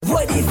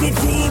What if it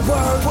did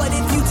work? What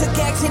if you took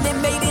action and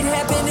made it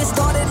happen and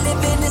started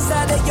living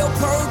inside of your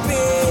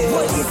purpose?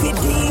 What if it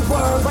did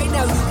work? Right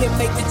now you can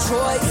make the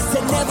choice to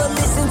never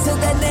listen to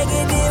that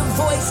negative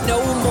voice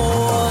no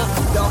more.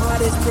 The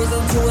hardest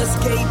prison to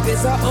escape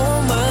is our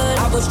own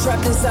mind. I was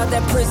trapped inside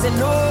that prison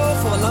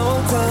for a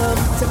long time.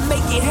 To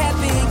make it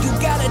happen, you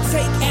gotta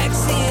take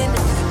action.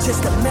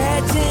 Just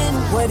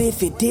imagine, what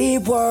if it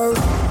did work?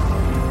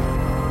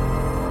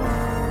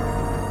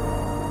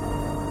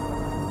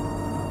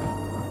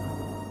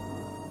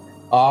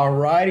 All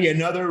righty,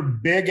 another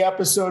big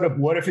episode of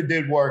What If It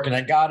Did Work, and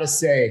I gotta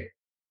say,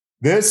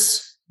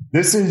 this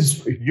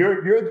is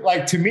you're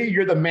like, to me,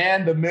 you're the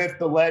man, the myth,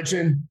 the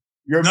legend.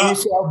 You're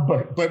Musa,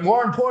 but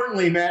more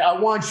importantly, man, I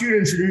want you to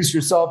introduce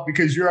yourself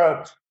because you're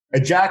a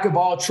jack of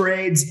all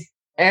trades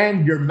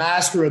and you're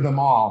master of them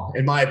all,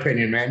 in my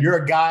opinion, man. You're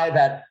a guy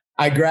that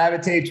I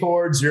gravitate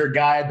towards. You're a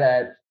guy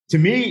that, to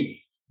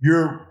me,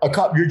 you're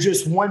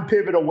just one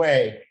pivot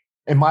away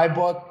in my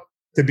book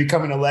to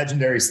becoming a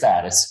legendary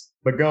status.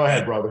 But go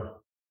ahead, brother.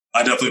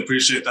 I definitely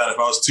appreciate that. If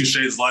I was 2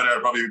 shades lighter,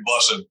 I'd probably be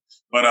blushing.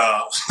 But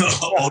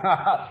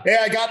hey,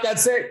 I got that.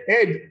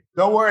 Hey,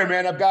 don't worry,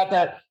 man. I've got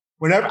that.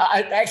 Whenever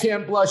I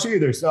can't blush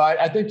either, so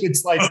I think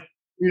it's like,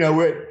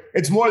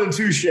 it's more than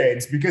 2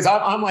 shades because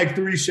I'm like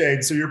 3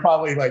 shades. So you're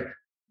probably like,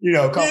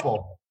 a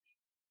couple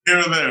here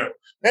and there.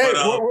 Hey,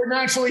 but, we're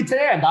naturally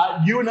tanned.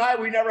 You and I,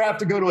 we never have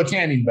to go to a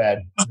tanning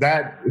bed.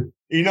 That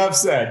enough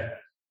said.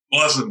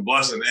 Blessing.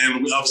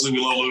 And obviously we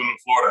love living in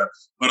Florida.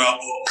 But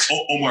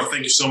Omar,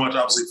 thank you so much,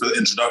 obviously, for the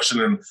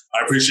introduction. And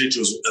I appreciate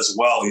you as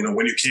well.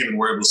 When you came and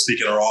were able to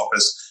speak at our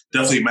office,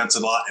 definitely meant a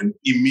lot and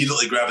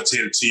immediately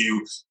gravitated to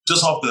you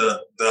just off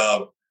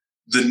the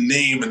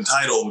name and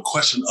title and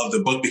question of the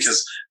book,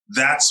 because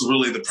that's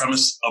really the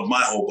premise of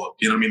my whole book.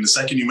 The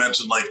second you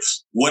mentioned, like,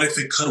 what if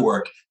it could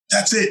work?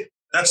 That's it.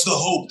 That's the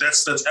hope.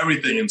 That's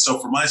everything. And so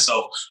for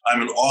myself,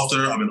 I'm an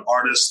author. I'm an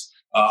artist.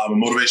 I'm a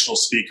motivational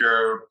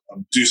speaker,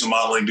 do some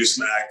modeling, do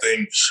some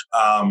acting,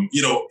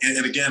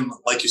 and again,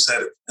 like you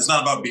said, it's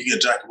not about being a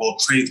jack of all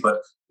trades,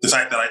 but the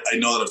fact that I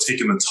know that I've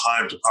taken the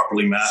time to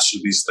properly master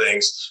these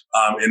things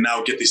and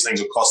now get these things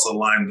across the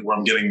line where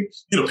I'm getting,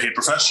 paid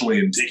professionally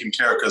and taken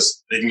care of,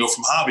 because they can go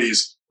from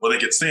hobbies or they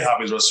can stay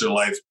hobbies the rest of their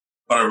life.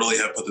 But I really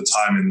have put the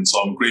time in. So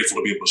I'm grateful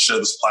to be able to share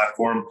this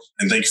platform,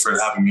 and thank you for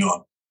having me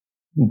on.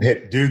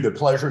 Dude, the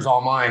pleasure's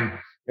all mine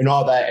and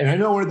all that. And I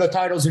know one of the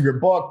titles of your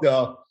book,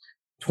 though,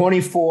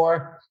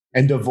 24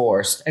 and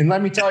divorced. And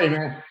let me tell you,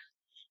 man,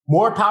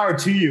 more power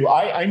to you.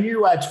 I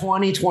knew at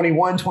 20,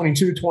 21,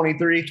 22,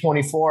 23,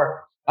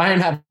 24, I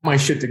didn't have my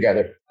shit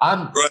together.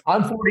 I'm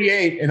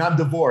 48 and I'm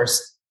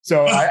divorced.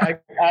 So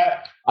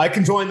I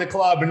can join the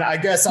club, and I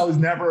guess I was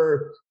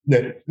never,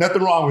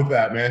 nothing wrong with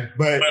that, man.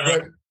 But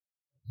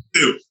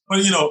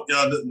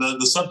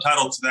the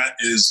subtitle to that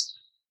is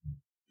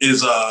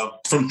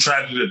from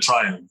tragedy to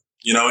triumph,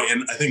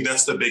 and I think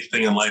that's the big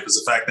thing in life, is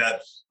the fact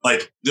that,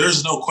 like,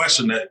 there's no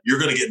question that you're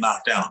going to get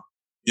knocked down.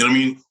 You know what I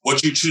mean?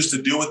 What you choose to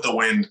do with the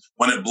wind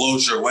when it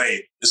blows your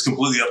way is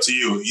completely up to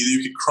you. Either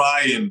you could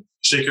cry and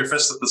shake your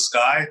fist at the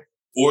sky,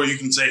 or you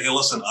can say, hey,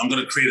 listen, I'm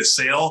going to create a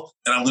sail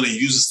and I'm going to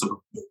use this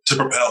to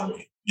propel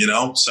me,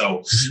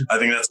 So I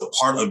think that's a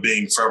part of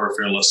being forever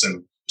fearless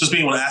and just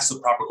being able to ask the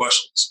proper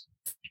questions.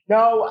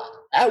 Now,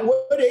 at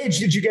what age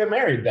did you get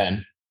married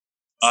then?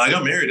 I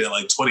got married at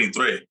like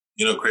 23.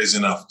 Crazy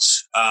enough.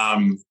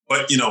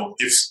 But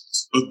if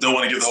don't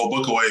want to give the whole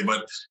book away,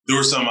 but there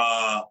were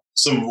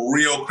some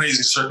real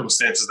crazy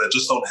circumstances that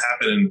just don't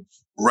happen in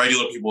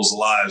regular people's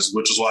lives,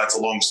 which is why it's a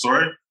long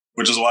story,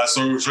 which is why the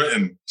story was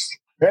written.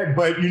 Yeah,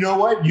 but you know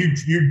what?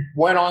 You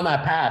went on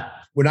that path.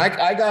 When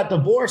I got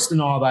divorced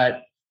and all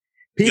that,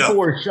 people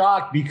were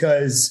shocked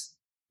because,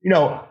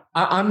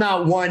 I'm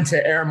not one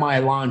to air my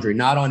laundry,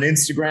 not on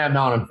Instagram,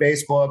 not on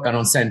Facebook. I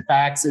don't send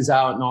faxes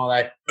out and all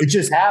that. It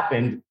just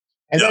happened.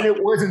 And then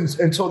it wasn't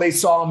until they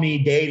saw me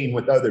dating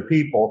with other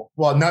people.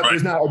 Well,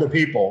 there's not other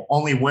people,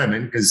 only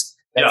women, because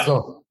that's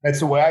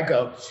the way I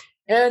go.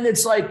 And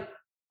it's like,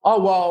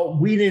 oh, well,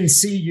 we didn't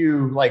see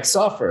you like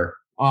suffer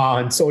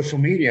on social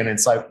media. And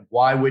it's like,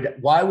 why would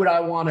I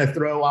want to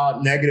throw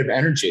out negative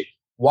energy?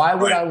 Why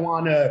would I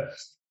want to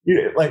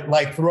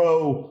like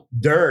throw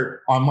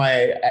dirt on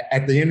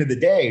at the end of the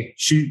day,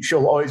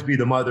 she'll always be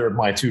the mother of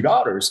my 2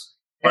 daughters.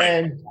 Right.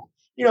 And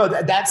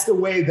that's the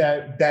way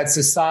that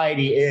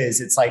society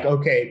is. It's like,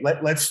 okay,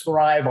 let's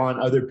thrive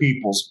on other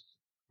people's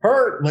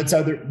hurt. Let's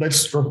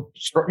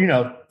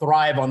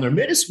thrive on their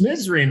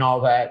misery and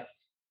all that.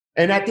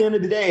 And at the end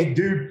of the day,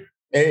 dude,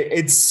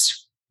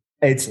 it's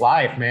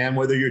life, man.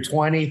 Whether you're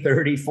 20,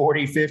 30,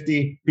 40,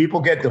 50, people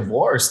get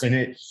divorced, and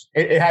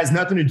it has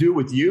nothing to do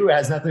with you. It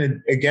has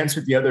nothing against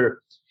with the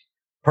other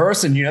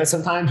person.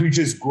 Sometimes we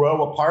just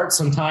grow apart.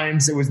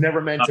 Sometimes it was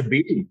never meant to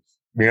be,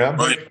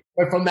 Right.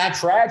 But from that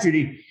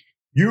tragedy,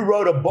 you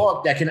wrote a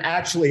book that can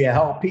actually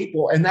help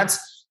people. And that's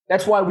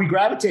why we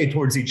gravitate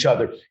towards each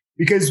other,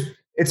 because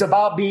it's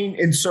about being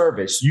in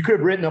service. You could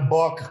have written a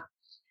book,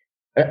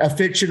 a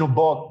fictional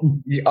book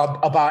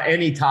about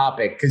any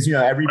topic, because,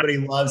 everybody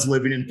loves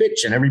living in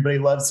fiction. Everybody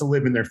loves to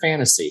live in their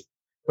fantasy.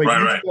 but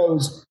right.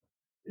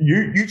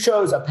 you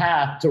chose a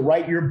path to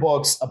write your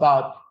books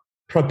about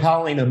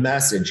propelling a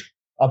message,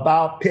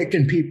 about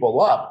picking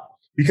people up.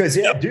 Because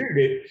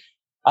dude,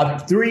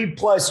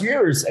 3+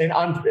 years, and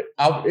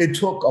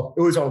it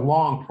was a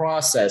long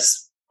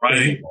process.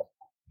 Right.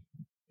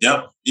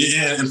 Yep.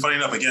 Yeah. And funny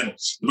enough, again,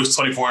 the book's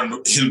 24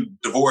 in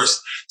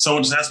divorce.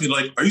 Someone just asked me,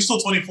 like, are you still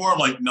 24? I'm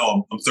like,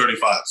 no, I'm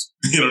 35.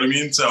 You know what I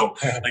mean? So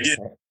again,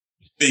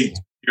 8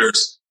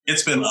 years,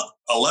 it's been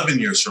 11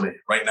 years for me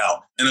right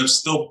now. And I'm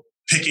still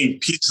picking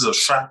pieces of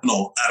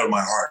shrapnel out of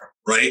my heart.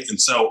 Right. And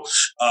so,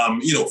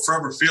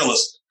 Forever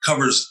Fearless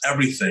covers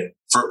everything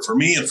for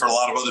me and for a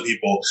lot of other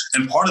people.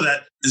 And part of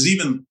that is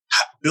even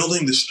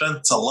building the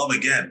strength to love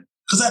again,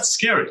 because that's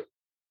scary,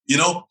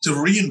 to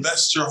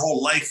reinvest your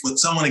whole life with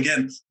someone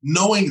again,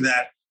 knowing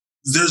that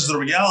there's the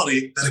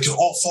reality that it can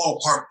all fall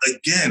apart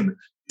again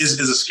is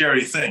a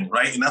scary thing.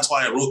 Right. And that's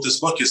why I wrote this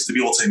book, is to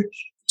be able to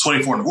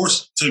 24 and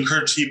divorce, to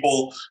encourage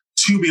people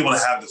to be able to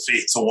have the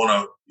faith to want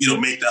to,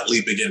 make that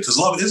leap again. Because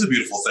love is a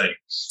beautiful thing.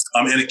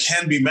 And it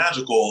can be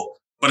magical,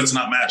 but it's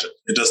not magic.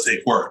 It does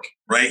take work,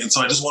 right? And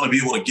so I just want to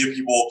be able to give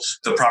people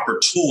the proper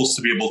tools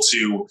to be able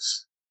to,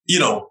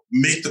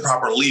 make the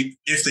proper leap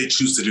if they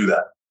choose to do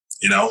that,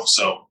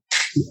 so.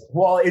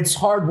 Well, it's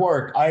hard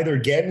work, either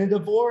getting a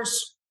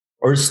divorce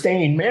or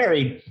staying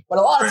married. But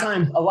a lot of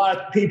times, a lot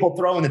of people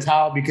throw in the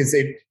towel because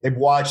they've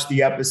watched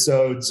the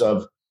episodes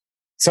of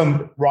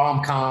some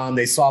rom-com.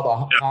 They saw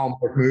the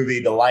Hallmark movie,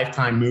 the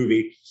Lifetime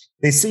movie.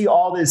 They see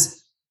all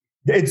this.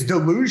 It's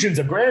delusions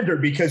of grandeur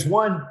because,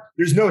 one,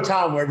 there's no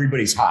time where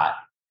everybody's hot.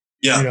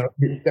 Yeah.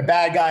 The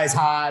bad guy's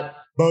hot.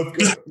 Both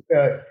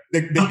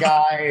the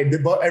guy,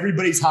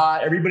 everybody's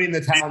hot. Everybody in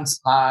the town's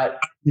hot.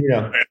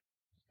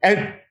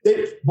 And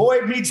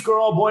boy meets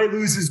girl, boy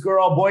loses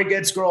girl, boy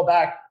gets girl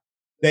back.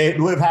 They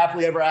live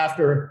happily ever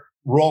after.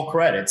 Roll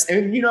credits,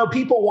 and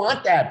people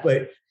want that.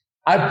 But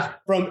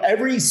from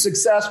every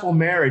successful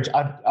marriage,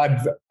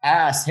 I've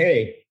asked,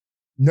 hey,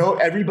 no,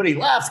 everybody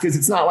laughs because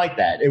it's not like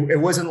that.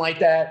 It wasn't like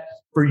that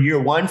for year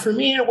 1 for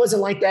me. And it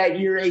wasn't like that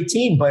year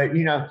 18. But,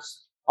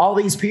 all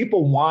these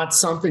people want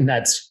something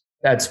that's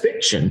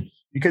fiction,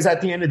 because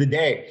at the end of the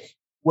day,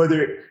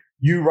 whether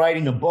you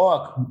writing a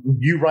book,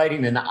 you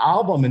writing an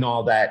album and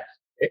all that,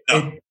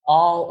 it's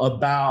all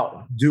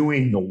about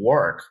doing the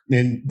work.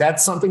 And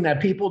that's something that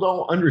people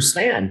don't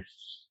understand.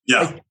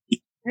 Yeah.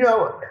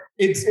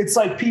 It's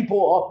like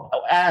people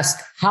ask,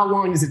 how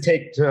long does it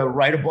take to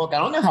write a book? I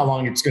don't know how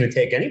long it's going to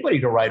take anybody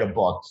to write a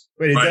book,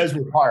 but it does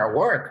require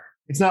work.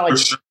 It's not like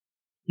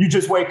you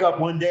just wake up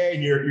one day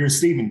and you're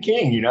Stephen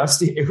King.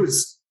 It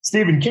was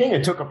Stephen King.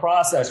 It took a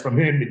process from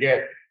him to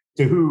get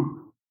to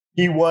who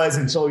he was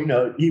until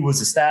he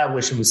was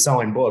established and was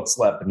selling books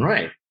left and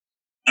right.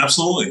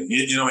 Absolutely,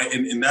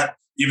 and that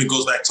even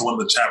goes back to one of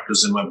the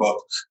chapters in my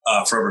book,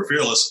 Forever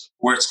Fearless,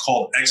 where it's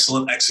called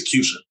excellent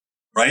execution.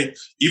 Right?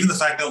 Even the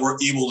fact that we're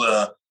able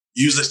to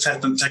use this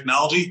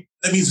technology,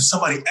 that means that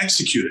somebody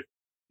executed.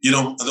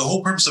 The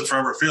whole purpose of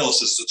Forever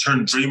Fearless is to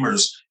turn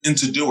dreamers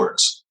into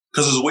doers,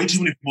 because there's way too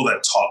many people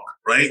that talk,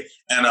 right?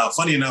 And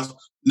funny enough,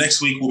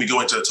 next week we'll be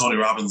going to a Tony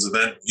Robbins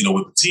event,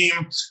 with the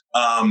team.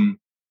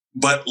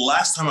 But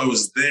last time I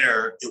was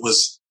there, it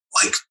was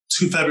like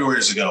 2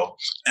 Februaries ago,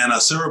 and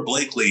Sarah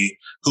Blakely,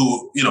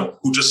 who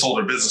just sold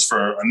her business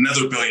for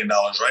another $1 billion,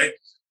 right?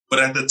 But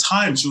at the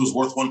time, she was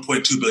worth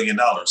 $1.2 billion.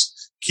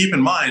 Keep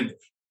in mind,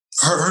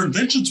 her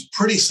invention's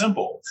pretty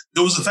simple. It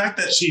was the fact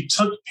that she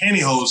took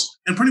pantyhose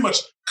and pretty much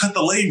cut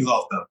the leggings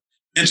off them.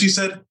 And she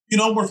said,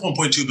 I'm worth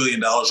 $1.2 billion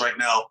right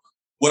now.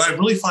 What I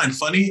really find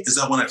funny is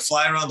that when I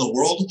fly around the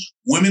world,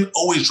 women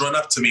always run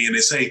up to me and they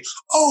say,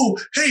 oh,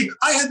 hey,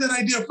 I had that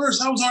idea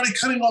first. I was already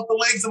cutting off the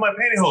legs of my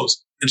pantyhose.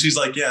 And she's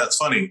like, yeah, it's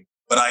funny,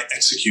 but I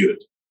executed.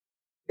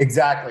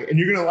 Exactly. And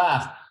you're going to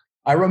laugh.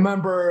 I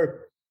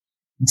remember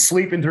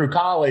sleeping through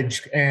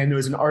college, and there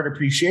was an art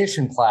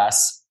appreciation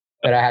class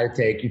that I had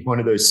to take, one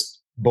of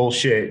those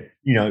bullshit,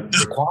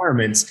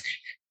 requirements.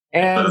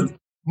 And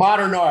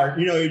modern art,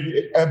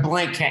 a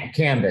blank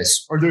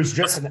canvas, or there's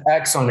just an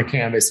X on the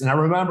canvas. And I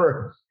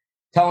remember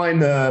telling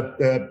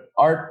the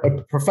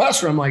art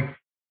professor, I'm like,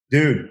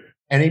 dude,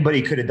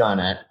 anybody could have done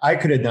that. I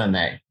could have done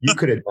that. You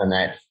could have done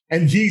that.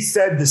 And he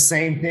said the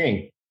same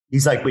thing.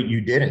 He's like, but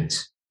you didn't.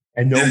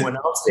 And no one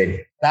else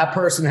did. That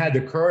person had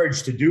the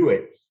courage to do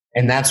it.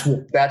 And that's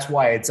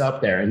why it's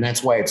up there. And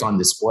that's why it's on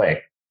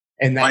display.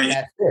 And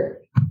that's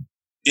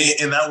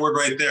it. And that word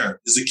right there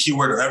is the key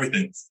word of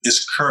everything,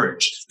 is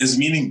courage, is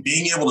meaning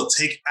being able to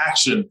take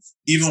action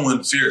even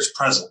when fear is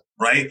present,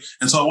 right?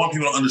 And so I want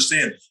people to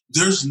understand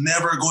there's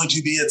never going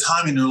to be a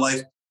time in your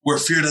life where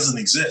fear doesn't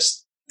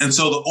exist. And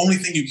so the only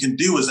thing you can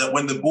do is that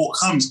when the bull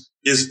comes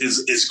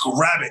is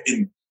grab it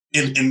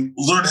and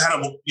learn how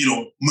to,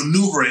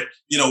 maneuver it.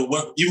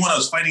 Even when I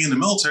was fighting in the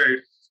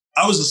military,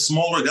 I was a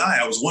smaller guy.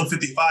 I was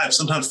 155,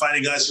 sometimes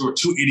fighting guys who were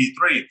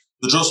 283.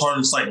 The drill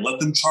sergeant's like, let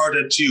them charge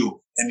at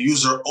you and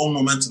use their own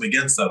momentum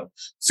against them.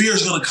 Fear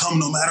is going to come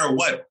no matter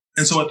what.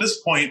 And so at this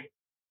point,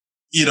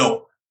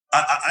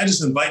 I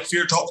just invite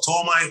fear to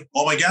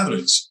all my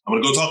gatherings. I'm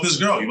going to go talk to this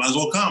girl. You might as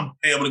well come.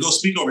 Hey, I'm going to go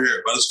speak over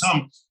here. But let's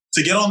come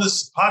to get on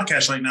this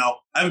podcast right now.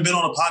 I haven't been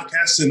on a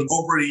podcast in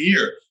over a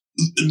year.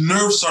 The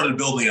nerves started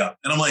building up.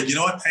 And I'm like, you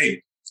know what?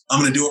 Hey, I'm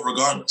going to do it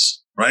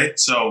regardless. Right.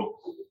 So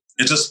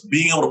it's just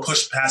being able to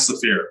push past the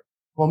fear.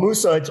 Well,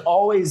 Musa, it's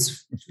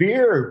always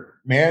fear,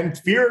 man.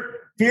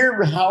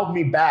 Fear held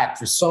me back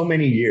for so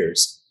many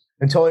years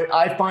until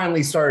I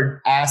finally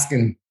started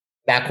asking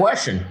that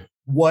question.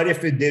 What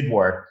if it did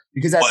work?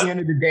 Because at the end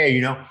of the day,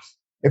 you know,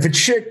 if a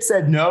chick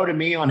said no to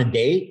me on a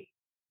date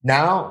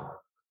now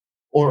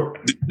or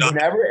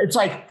whenever, it's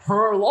like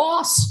her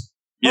loss.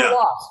 Her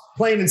loss,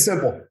 plain and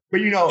simple.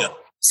 But, you know,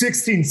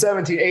 16,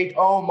 17, 8,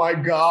 oh my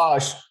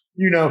gosh,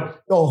 you know,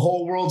 the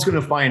whole world's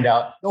going to find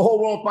out. The whole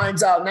world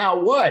finds out now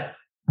what?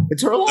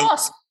 It's her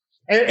loss.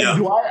 And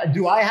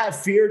do I have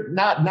fear?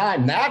 Not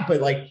in that, but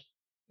like,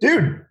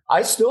 dude,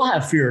 I still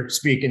have fear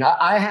speaking.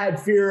 I had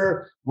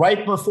fear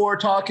right before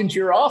talking to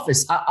your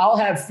office. I'll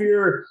have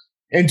fear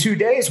in 2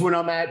 days when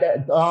I'm at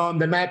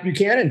the Matt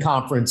Buchanan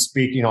conference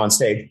speaking on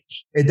stage.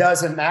 It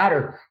doesn't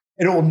matter.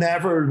 It will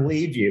never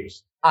leave you.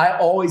 I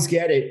always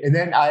get it. And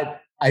then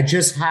I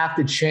just have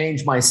to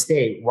change my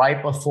state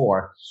right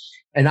before.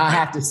 And I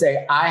have to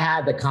say, I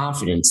had the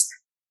confidence.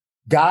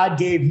 God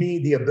gave me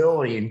the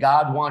ability and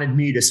God wanted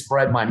me to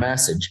spread my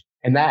message.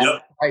 And that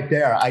right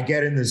there, I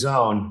get in the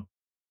zone.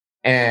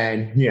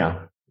 And, you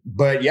know,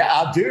 but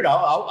yeah, dude, I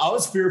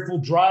was fearful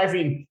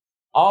driving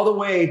all the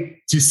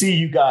way to see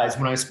you guys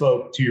when I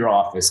spoke to your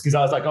office. Cause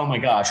I was like, oh my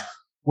gosh,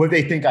 what if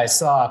they think I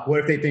suck? What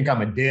if they think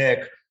I'm a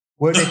dick?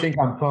 What if they think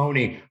I'm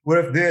phony? What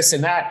if this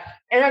and that?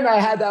 And I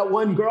had that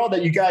one girl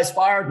that you guys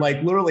fired,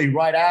 like literally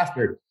right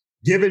after,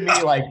 giving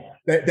me like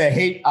the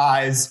hate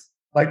eyes,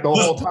 like the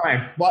whole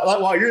time.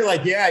 While you're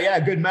like, yeah,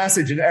 good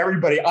message. And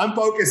everybody, I'm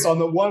focused on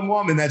the one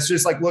woman that's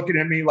just like looking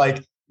at me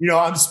like, you know,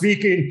 I'm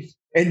speaking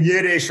in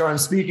Yiddish or I'm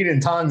speaking in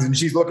tongues. And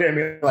she's looking at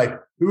me like,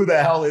 who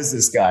the hell is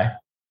this guy?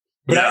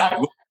 But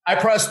I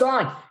pressed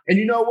on. And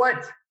you know what?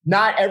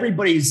 Not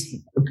everybody's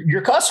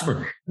your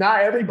customer.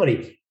 Not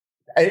everybody.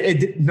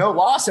 No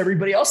loss.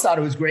 Everybody else thought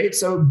it was great.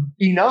 So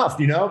enough,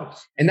 you know,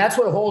 and that's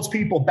what holds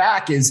people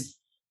back is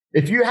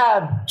if you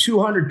have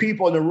 200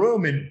 people in the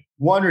room and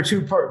one or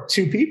two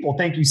people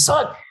think you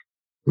suck,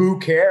 who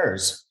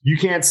cares? You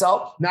can't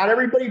sell. Not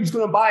everybody's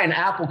going to buy an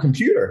Apple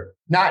computer.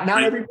 Not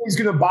everybody's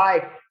going to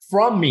buy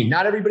from me.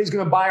 Not everybody's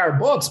going to buy our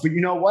books. But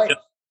you know what?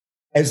 Yep.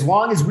 As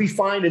long as we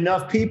find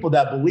enough people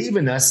that believe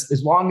in us,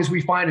 as long as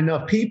we find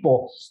enough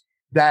people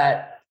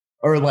that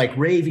are like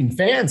raving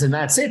fans, and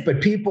that's it.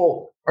 But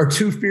people are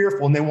too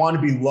fearful and they want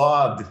to be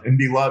loved and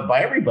be loved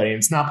by everybody. And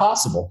it's not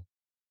possible.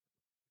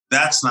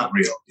 That's not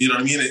real. You know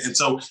what I mean? And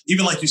so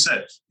even like you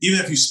said, even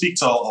if you speak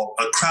to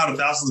a crowd of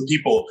thousands of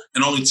people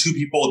and only 2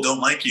 people don't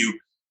like you,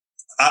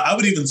 I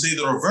would even say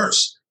the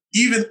reverse.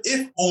 Even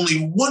if only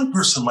one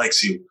person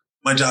likes you,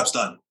 my job's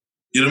done.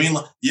 You know what I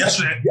mean?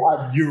 Yesterday.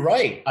 Yeah, you're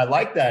right. I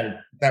like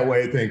that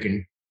way of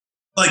thinking.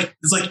 Like,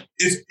 it's like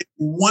if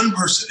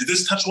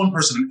this touched one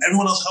person and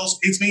everyone else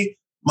hates me,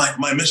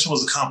 my mission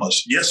was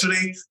accomplished.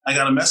 Yesterday, I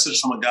got a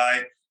message from a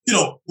guy, you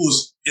know, who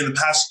was in the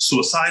past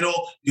suicidal.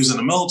 He was in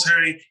the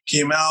military,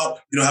 came out,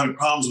 you know, having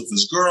problems with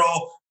his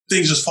girl,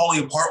 things just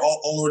falling apart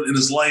all over in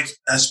his life.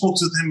 I spoke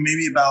to him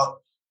maybe about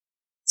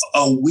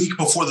a week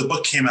before the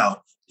book came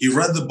out. He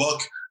read the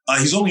book.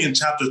 He's only in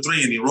chapter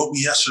 3 and he wrote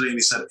me yesterday and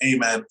he said, hey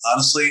man,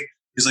 honestly,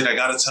 he's like, I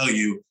got to tell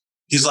you,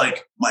 he's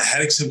like, my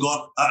headaches have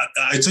gone.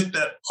 I took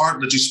that part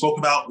that you spoke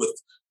about with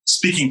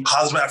speaking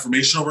positive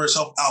affirmation over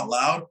yourself out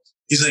loud.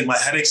 He's like, my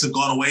headaches have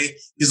gone away.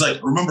 He's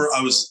like, remember,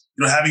 I was,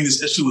 you know, having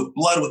this issue with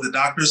blood with the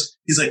doctors.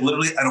 He's like,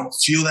 literally, I don't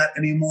feel that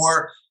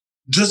anymore.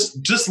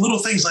 Just little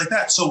things like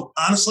that. So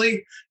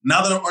honestly,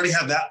 now that I already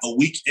have that a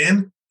week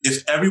in,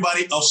 if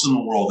everybody else in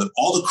the world and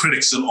all the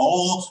critics and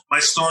all my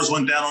stars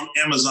went down on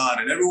Amazon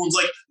and everyone's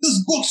like,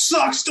 this book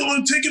sucks, don't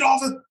want to take it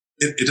off.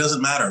 It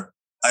doesn't matter.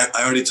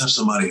 I already touched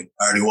the money.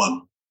 I already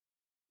won.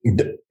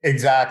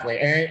 Exactly.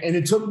 And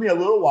it took me a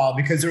little while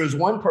because there was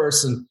one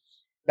person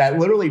that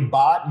literally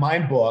bought my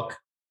book,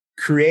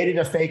 created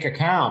a fake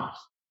account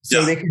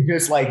so they could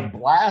just like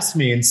blast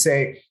me and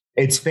say,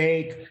 it's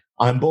fake,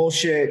 I'm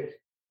bullshit.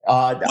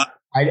 And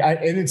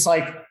it's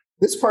like,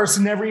 this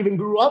person never even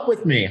grew up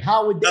with me.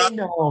 How would they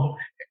know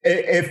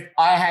if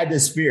I had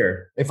this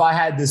fear, if I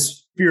had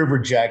this fear of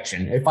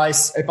rejection, if I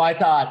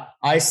thought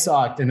I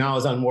sucked and I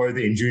was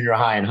unworthy in junior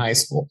high and high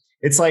school?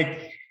 It's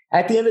like,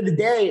 at the end of the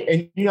day,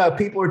 and, you know,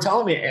 people are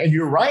telling me, and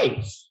you're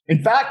right.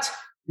 In fact,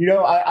 you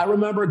know, I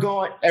remember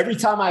every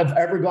time I've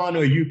ever gone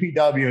to a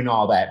UPW and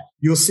all that,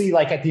 you'll see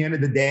like at the end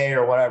of the day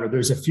or whatever,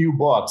 there's a few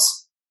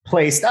books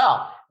placed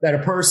out that a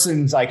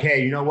person's like,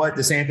 hey, you know what?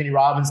 This Anthony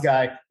Robbins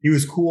guy, he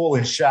was cool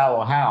in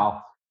Shallow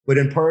Hal, but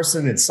in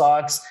person, it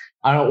sucks.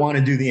 I don't want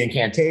to do the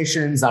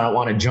incantations. I don't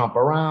want to jump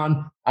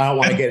around. I don't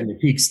want to get into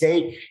peak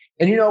state.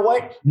 And you know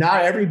what?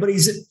 Not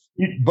everybody's,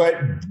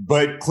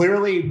 but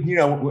clearly, you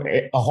know,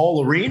 a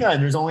whole arena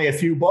and there's only a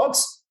few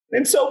books,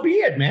 then so be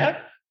it, man.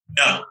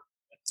 Yeah.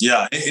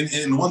 Yeah.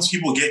 And once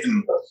people get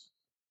in,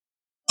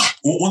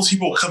 once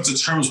people come to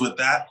terms with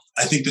that,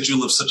 I think that you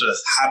live such a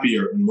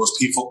happier and more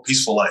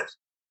peaceful life,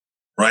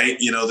 right?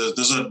 You know,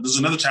 there's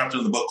another chapter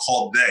in the book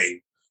called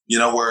They, you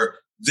know, where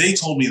they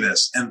told me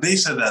this and they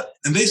said that,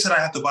 and they said I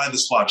have to buy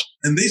this watch,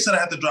 and they said I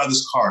have to drive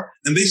this car,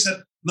 and they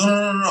said,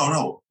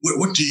 no.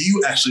 What do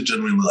you actually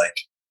genuinely like?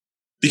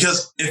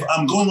 Because if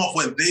I'm going off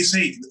what they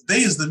say,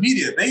 they is the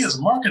media, they is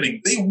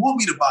marketing, they want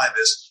me to buy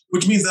this,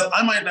 which means that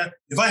I might not,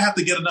 if I have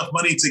to get enough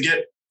money to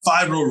get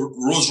 5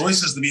 Rolls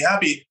Royces to be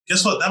happy,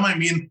 guess what? That might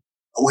mean,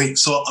 wait,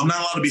 so I'm not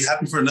allowed to be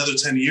happy for another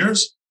 10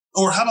 years?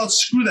 Or how about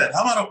screw that?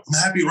 How about I'm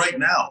happy right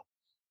now?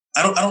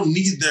 I don't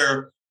need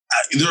their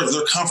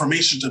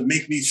confirmation to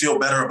make me feel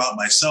better about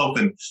myself.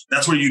 And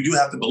that's where you do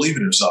have to believe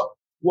in yourself.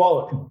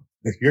 Well,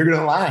 you're going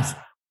to laugh.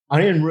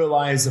 I didn't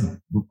realize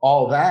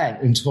all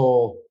that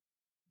until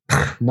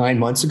 9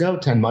 months ago,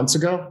 10 months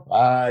ago,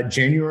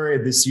 January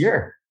of this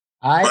year.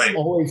 I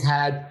always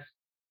had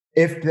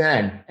if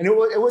then, and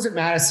it wasn't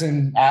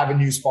Madison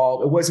Avenue's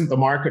fault. It wasn't the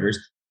marketers.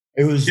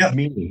 It was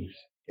me.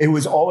 It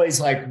was always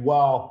like,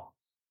 well,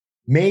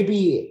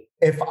 maybe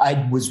if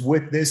I was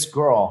with this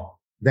girl,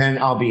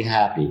 then I'll be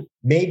happy.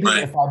 Maybe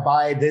if I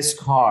buy this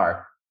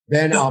car,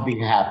 then I'll be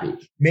happy.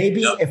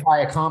 Maybe if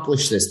I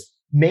accomplish this,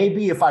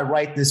 maybe if I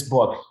write this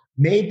book,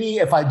 maybe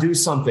if I do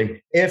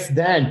something, if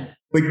then,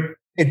 but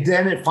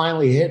then it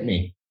finally hit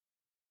me.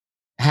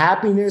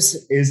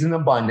 Happiness is an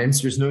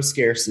abundance. There's no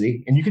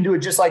scarcity. And you can do it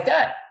just like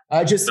that.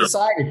 I just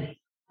decided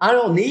I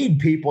don't need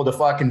people to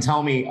fucking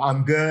tell me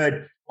I'm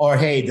good or,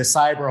 hey, the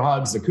cyber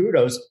hugs, the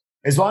kudos.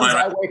 As long as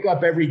I wake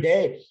up every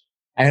day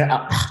and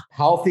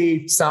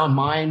healthy, sound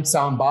mind,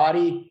 sound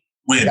body,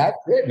 that's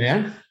it,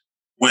 man.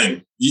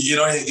 You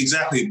know,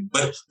 exactly.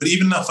 But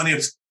even though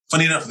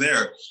funny enough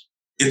there,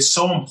 it's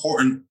so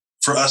important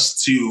for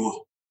us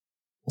to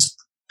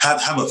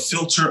have a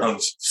filter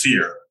of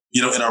fear,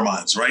 you know, in our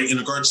minds, right? In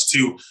regards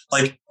to,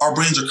 like, our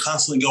brains are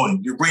constantly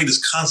going. Your brain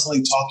is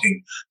constantly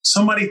talking.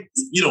 Somebody,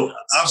 you know,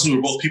 obviously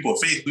we're both people of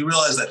faith. We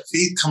realize that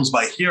faith comes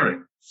by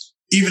hearing,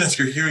 even if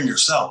you're hearing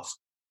yourself,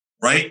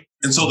 right?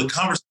 And so the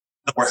conversations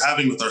that we're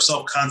having with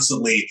ourselves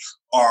constantly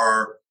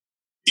are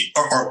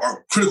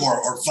critical,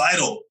 are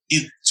vital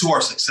to our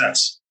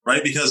success,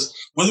 right? Because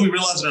whether we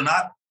realize it or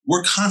not,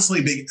 we're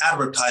constantly being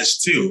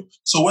advertised to.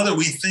 So whether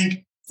we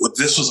think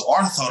this was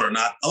our thought or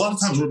not, a lot of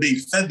times we're being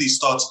fed these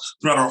thoughts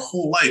throughout our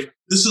whole life.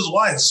 This is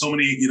why so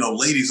many, you know,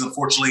 ladies,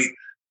 unfortunately,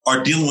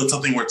 are dealing with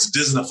something where it's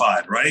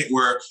Disneyfied, right?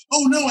 Where,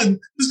 oh no, and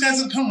this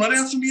guy's gonna come running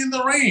after me in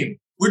the rain.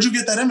 Where'd you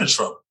get that image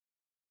from?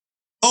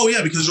 Oh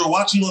yeah, because you're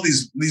watching all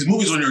these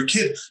movies when you're a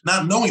kid,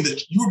 not knowing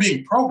that you were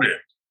being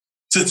programmed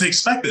to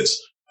expect this.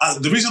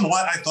 The reason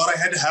why I thought I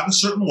had to have a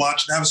certain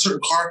watch and have a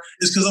certain car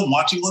is because I'm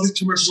watching all these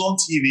commercials on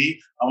TV.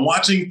 I'm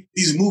watching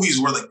these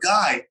movies where the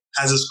guy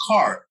has his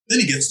car,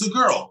 then he gets the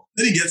girl,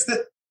 then he gets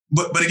the.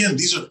 But again,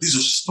 these are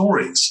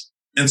stories,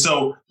 and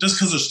so just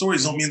because they're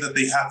stories don't mean that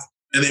they have,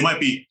 and they might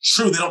be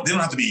true. They don't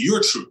have to be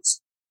your truth.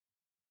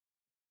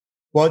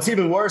 Well, it's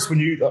even worse when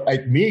you,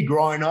 like me,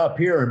 growing up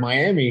here in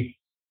Miami.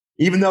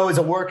 Even though it's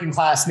a working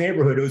class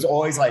neighborhood, it was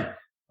always like,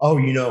 oh,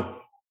 you know,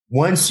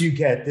 once you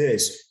get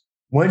this,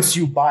 once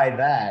you buy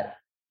that,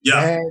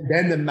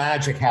 then the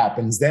magic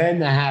happens, then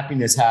the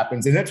happiness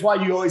happens. And that's why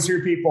you always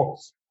hear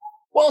people,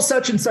 well,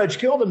 such and such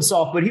killed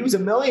himself, but he was a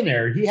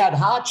millionaire. He had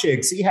hot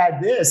chicks. He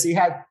had this. He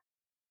had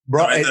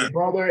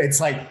brother. It's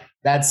like,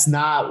 that's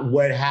not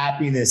what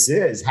happiness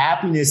is.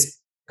 Happiness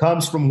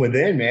comes from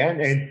within,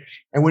 man.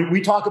 And when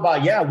we talk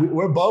about,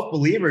 we're both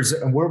believers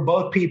and we're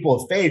both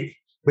people of faith.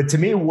 But to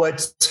me,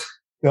 what's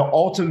the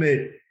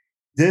ultimate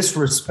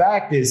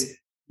disrespect is,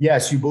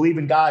 yes, you believe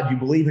in God, you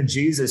believe in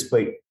Jesus,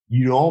 but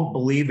you don't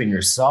believe in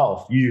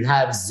yourself. You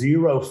have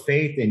zero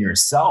faith in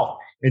yourself.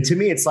 And to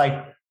me, it's like,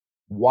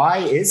 why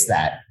is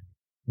that?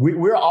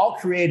 We're all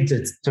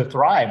created to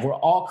thrive. We're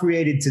all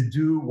created to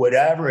do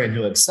whatever and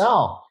to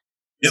excel.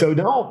 Yep. So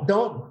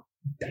don't,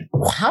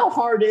 how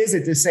hard is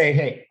it to say,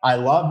 hey, I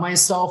love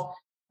myself.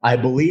 I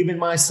believe in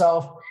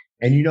myself.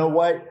 And you know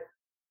what?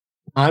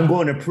 I'm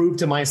going to prove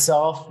to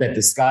myself that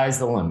the sky's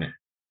the limit.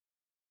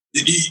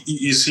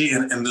 You see,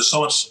 and there's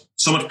so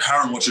much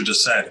power in what you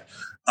just said.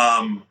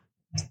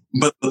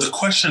 But the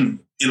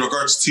question in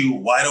regards to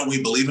why don't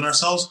we believe in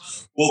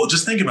ourselves? Well,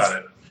 just think about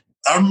it.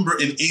 I remember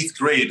in 8th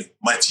grade,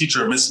 my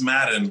teacher, Miss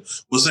Madden,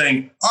 was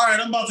saying, all right,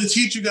 I'm about to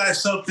teach you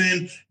guys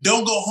something.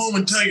 Don't go home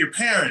and tell your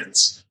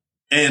parents.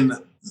 And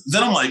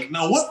then I'm like,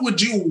 now what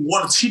would you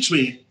want to teach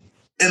me?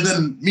 And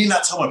then me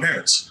not tell my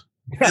parents?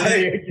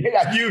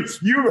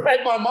 You read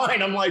my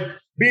mind. I'm like,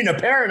 being a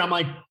parent, I'm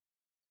like,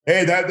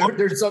 hey,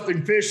 there's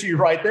something fishy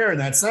right there in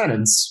that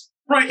sentence.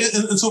 Right.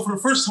 And so for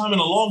the first time in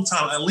a long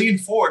time, I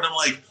leaned forward and I'm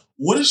like,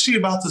 what is she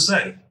about to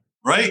say?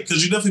 Right.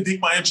 Because you definitely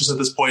piqued my interest at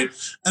this point.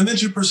 And then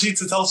she proceeds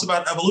to tell us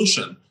about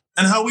evolution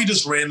and how we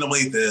just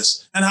randomly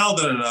this and how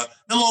da-da-da.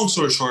 And long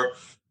story short,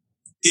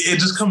 it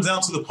just comes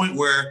down to the point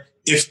where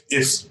if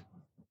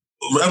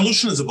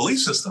evolution is a belief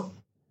system,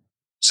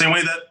 same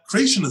way that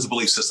creation is a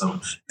belief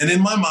system. And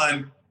in my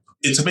mind,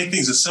 to make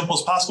things as simple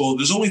as possible,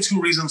 there's only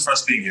 2 reasons for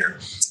us being here.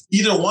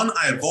 Either one,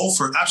 I evolved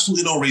for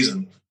absolutely no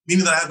reason.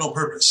 meaning that I had no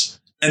purpose.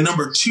 And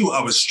number two,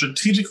 I was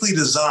strategically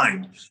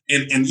designed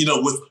and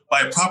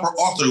by a proper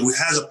author who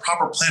has a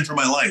proper plan for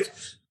my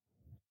life.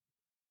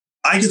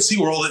 I can see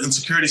where all the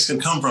insecurities can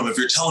come from if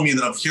you're telling me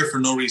that I'm here for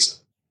no reason,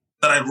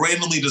 that I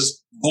randomly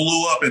just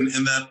blew up and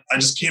that I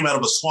just came out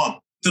of a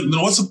swamp. Then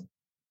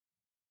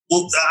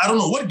I don't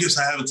know what gifts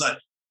I have inside.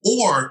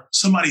 Or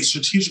somebody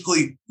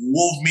strategically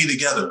wove me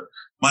together.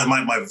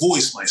 My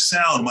voice, my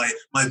sound, my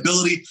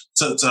ability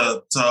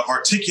to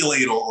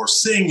articulate or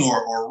sing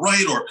or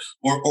write or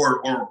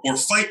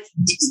fight.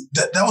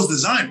 That was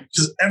designed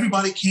because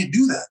everybody can't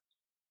do that,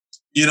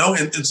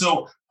 and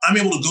so I'm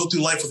able to go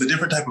through life with a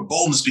different type of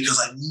boldness because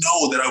I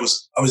know that I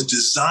was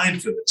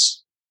designed for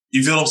this.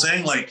 You feel what I'm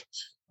saying? Like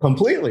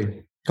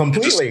completely. But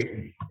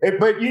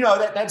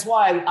that's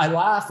why I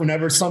laugh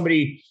whenever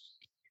somebody,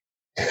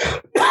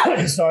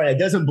 sorry, that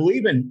doesn't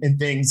believe in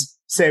things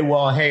say,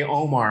 well, hey,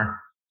 Omar.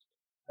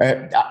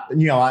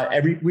 We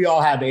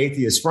all have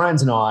atheist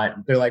friends and all that.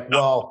 They're like,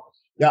 well,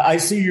 I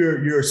see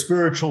you're a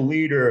spiritual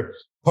leader,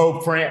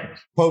 Pope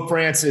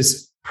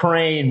Francis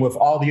praying with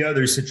all the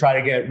others to try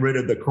to get rid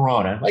of the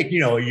corona. Like, a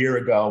year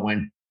ago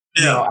when,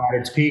 at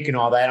its peak and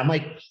all that. I'm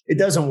like, it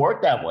doesn't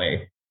work that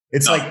way.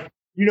 It's like,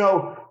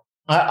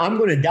 I'm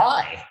going to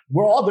die.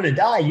 We're all going to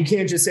die. You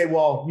can't just say,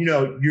 well,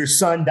 your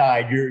son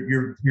died,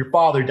 your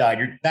father died.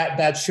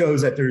 That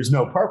shows that there's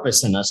no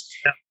purpose in us.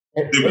 Yeah.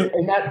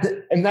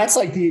 And that's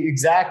like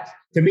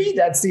to me,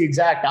 that's the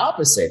exact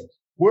opposite.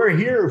 We're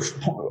here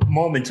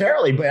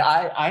momentarily, but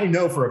I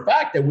know for a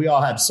fact that we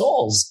all have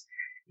souls.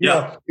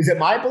 Is it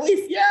my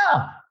belief?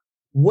 Yeah.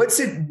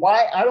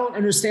 Why? I don't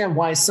understand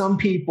why some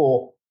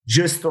people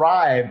just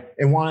thrive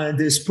and want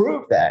to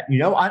disprove that.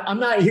 I'm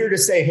not here to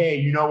say, hey,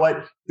 you know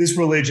what? This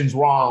religion's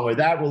wrong or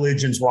that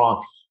religion's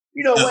wrong.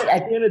 You know what?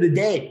 At the end of the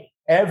day,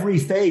 every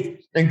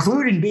faith,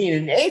 including being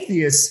an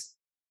atheist,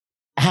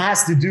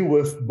 has to do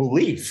with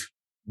belief.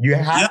 You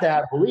have to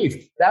have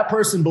belief. That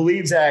person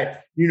believes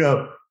that,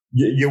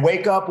 you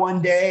wake up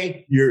one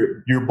day,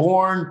 you're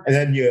born, and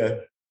then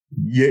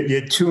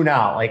you tune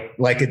out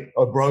like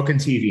a broken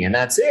TV, and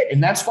that's it.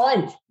 And that's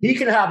fine. He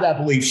can have that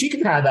belief. She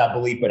can have that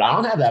belief, but I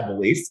don't have that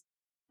belief.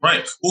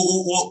 Right.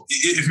 Well,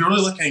 if you're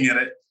really looking at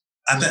it,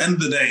 at the end of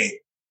the day,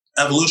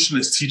 evolution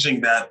is teaching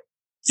that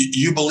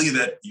you believe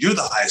that you're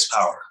the highest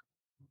power.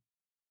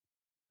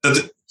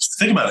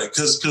 Think about it,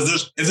 because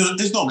if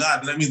there is no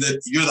God, that means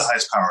that you're the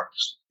highest power.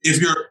 If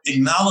you're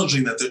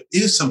acknowledging that there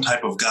is some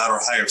type of God or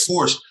higher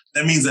force,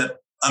 that means that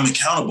I'm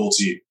accountable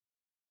to you.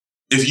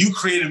 If you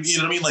created me, you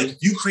know what I mean? Like if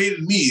you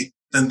created me,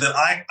 then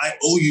I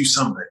owe you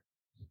something.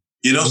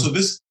 So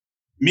this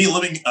me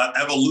living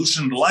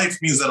evolution life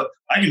means that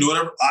I can do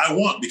whatever I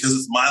want because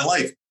it's my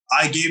life.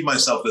 I gave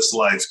myself this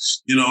life.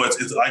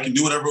 I can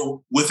do whatever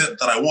with it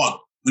that I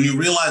want. When you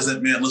realize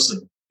that, man,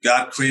 listen,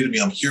 God created me.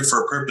 I'm here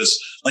for a purpose.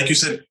 Like you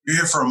said, you're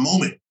here for a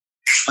moment,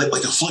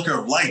 like a flicker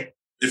of light.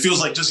 It feels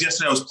like just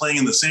yesterday I was playing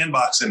in the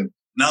sandbox and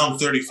now I'm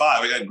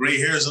 35. I got gray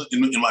hairs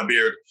in my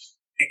beard.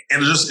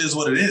 And it just is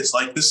what it is.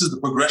 Like this is the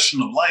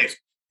progression of life.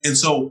 And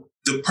so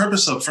the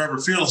purpose of Forever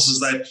Fearless is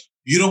that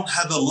you don't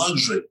have the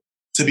luxury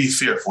to be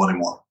fearful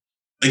anymore.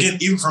 Again,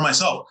 even for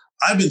myself,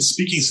 I've been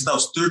speaking since I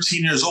was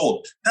 13 years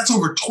old. That's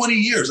over 20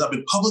 years. I've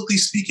been publicly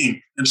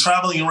speaking and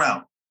traveling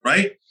around,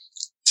 right?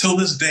 Till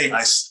this day,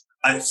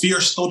 fear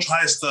still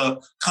tries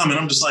to come, and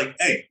I'm just like,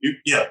 hey,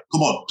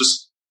 come on.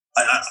 Just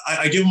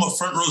I give them a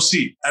front row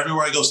seat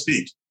everywhere I go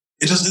speak.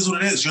 It just is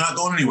what it is. You're not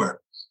going anywhere.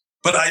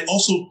 But I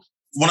also,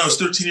 when I was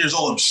 13 years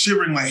old, I'm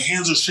shivering. My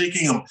hands are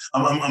shaking.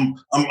 I'm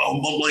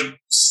like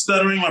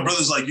stuttering. My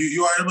brother's like,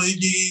 you are? I'm like,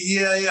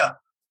 yeah.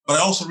 But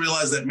I also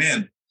realized that,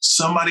 man,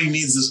 somebody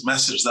needs this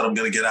message that I'm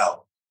going to get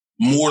out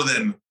more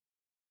than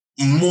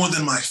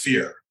my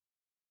fear.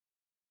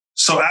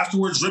 So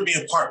afterwards, rip me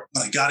apart.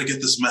 But I got to get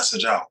this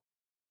message out.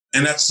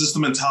 And that's just the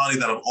mentality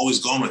that I've always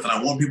gone with. And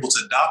I want people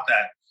to adopt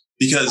that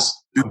because...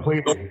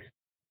 Completely.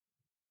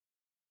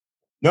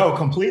 No,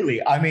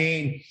 completely. I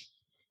mean,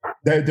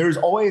 there's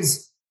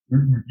always...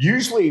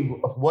 Usually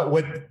what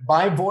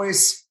my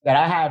voice that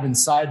I have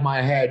inside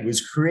my head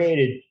was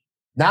created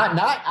not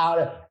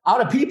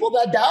out of people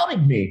that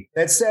doubted me,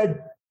 that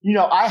said,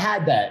 I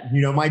had that.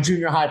 My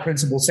junior high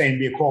principal saying it'd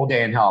be a cold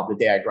day in hell the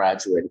day I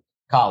graduated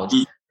college.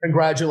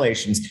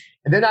 Congratulations.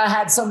 And then I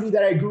had somebody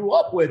that I grew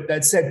up with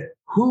that said,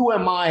 who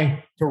am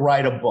I to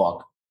write a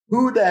book?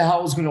 Who the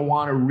hell is going to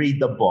want to read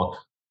the book?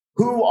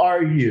 Who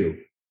are you?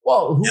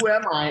 Well, who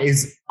am I?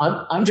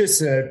 I'm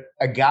just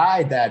a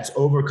guy that's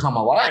overcome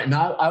a lot. And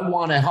I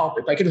want to help.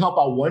 If I can help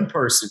out one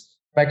person,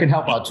 if I can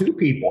help out two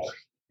people,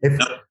 if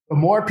the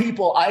more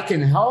people I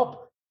can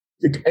help,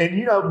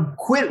 and,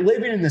 quit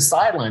living in the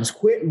sidelines,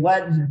 quit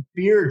letting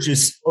fear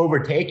just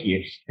overtake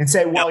you and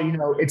say, well,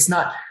 it's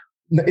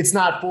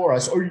not for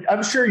us. Or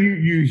I'm sure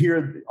you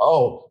hear,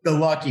 the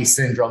lucky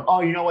syndrome.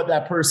 Oh, you know what?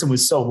 That person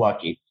was so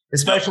lucky,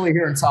 especially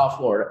here in South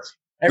Florida.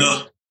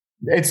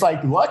 It's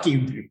like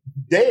lucky.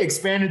 They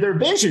expanded their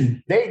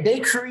vision.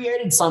 They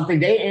created something.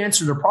 They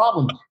answered a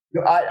problem.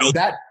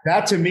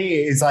 That to me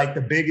is like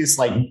the biggest,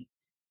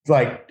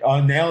 like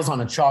nails on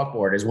a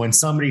chalkboard is when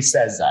somebody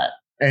says that.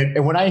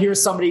 And when I hear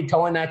somebody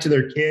telling that to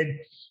their kid,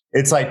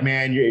 it's like,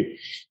 man,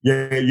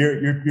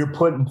 you're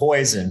putting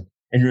poison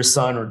in your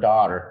son or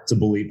daughter to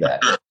believe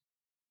that. Sure.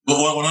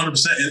 Well,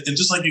 100%. And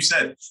just like you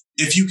said,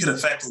 if you can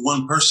affect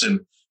one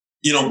person,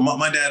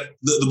 my dad,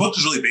 the book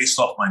is really based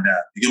off my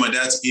dad. Again, my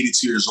dad's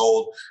 82 years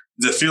old.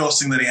 The fearless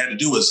thing that he had to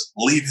do was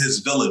leave his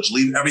village,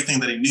 leave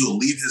everything that he knew,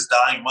 leave his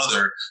dying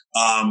mother,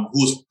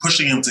 who was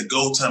pushing him to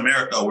go to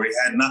America where he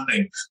had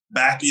nothing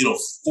back,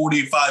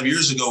 45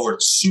 years ago, where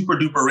it's super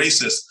duper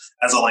racist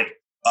as a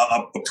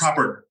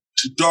proper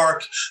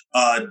dark,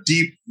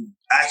 deep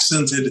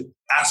accented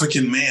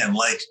African man.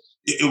 Like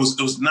it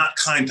was not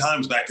kind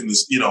times back in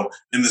this,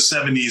 in the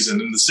 70s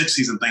and in the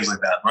 60s and things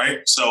like that. Right.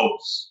 So,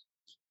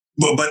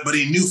 but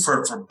he knew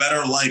for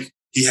better life,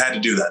 he had to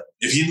do that.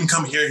 If he didn't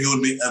come here, he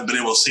would have been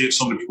able to save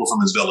so many people from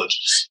his village.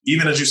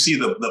 Even as you see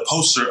the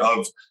poster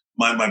of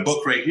my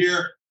book right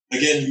here,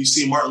 again, you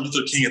see Martin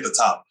Luther King at the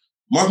top.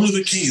 Martin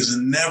Luther King has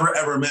never,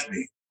 ever met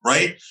me,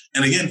 right?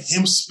 And again,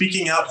 him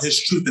speaking out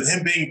his truth and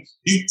him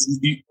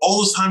being, all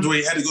those times where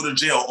he had to go to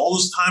jail, all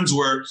those times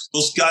where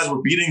those guys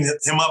were beating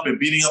him up and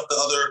beating up the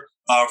other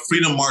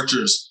freedom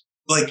marchers,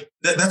 like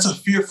that's a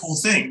fearful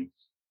thing.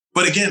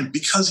 But again,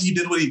 because he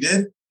did what he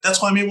did, that's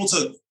why I'm able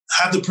to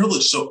have the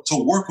privilege to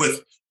work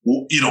with,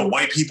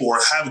 white people or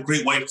have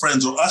great white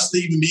friends or us to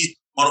even be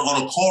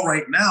on a call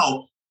right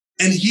now.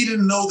 And he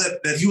didn't know that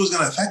he was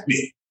going to affect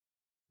me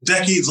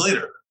decades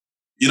later,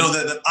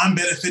 that I'm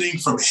benefiting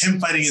from him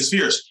fighting his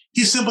fears.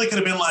 He simply could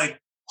have been like,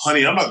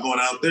 honey, I'm not going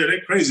out there.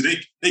 They're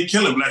crazy. They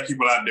killing black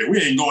people out there. We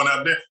ain't going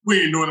out there.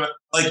 We ain't doing that.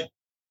 Like,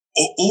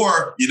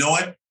 or you know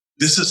what?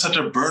 This is such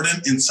a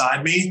burden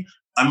inside me.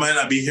 I might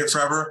not be here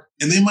forever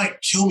and they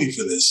might kill me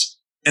for this.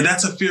 And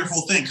that's a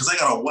fearful thing because I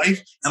got a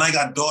wife and I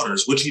got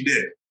daughters, which he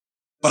did.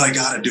 But I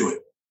got to do it.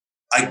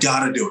 I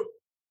got to do it.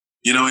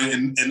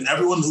 And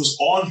everyone who's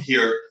on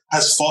here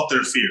has fought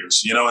their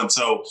fears, and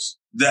so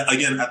that,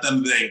 again, at the end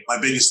of the day, my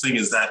biggest thing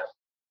is that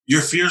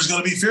your fear is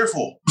going to be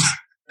fearful.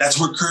 That's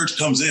where courage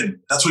comes in.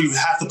 That's where you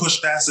have to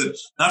push past it,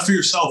 not for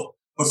yourself,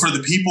 but for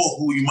the people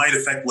who you might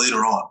affect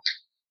later on.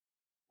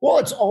 Well,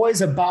 it's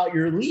always about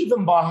you're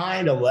leaving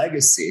behind a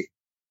legacy.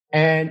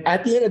 And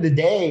at the end of the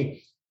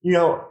day,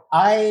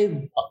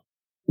 the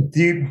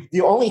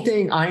only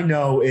thing I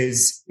know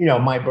is,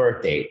 my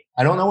birth date.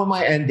 I don't know when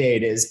my end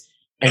date is.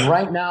 And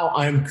right now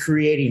I'm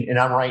creating and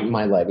I'm writing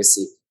my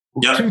legacy.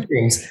 Yep. Two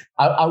things.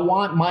 I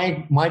want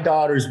my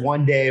daughters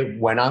one day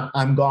when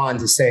I'm gone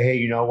to say, hey,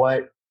 you know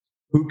what?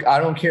 I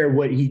don't care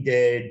what he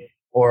did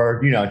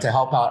or, to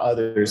help out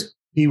others.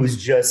 He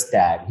was just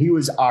that. He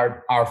was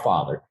our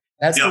father.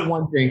 That's the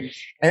one thing.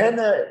 And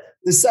then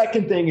the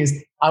second thing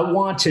is I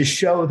want to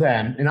show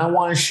them and I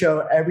want to show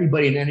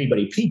everybody and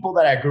anybody, people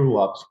that I grew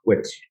up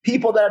with,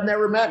 people that have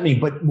never met me,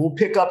 but will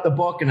pick up the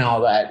book and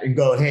all that and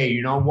go, hey,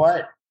 you know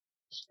what?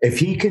 If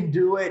he can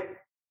do it,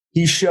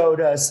 he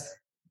showed us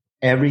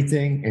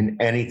everything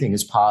and anything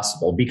is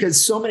possible.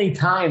 Because so many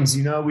times,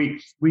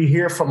 we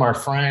hear from our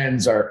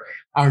friends or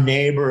our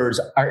neighbors,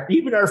 or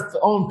even our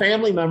own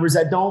family members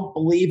that don't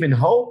believe in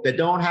hope, that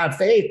don't have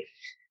faith,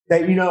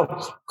 that,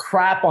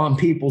 crap on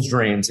people's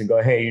dreams and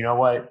go, hey, you know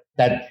what?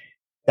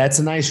 That's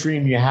a nice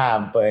dream you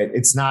have, but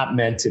it's not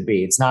meant to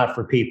be. It's not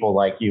for people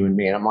like you and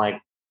me. And I'm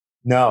like,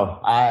 no,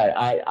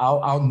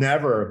 I'll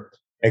never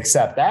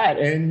accept that.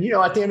 And,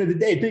 at the end of the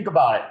day, think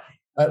about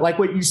it. Like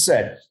what you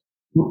said,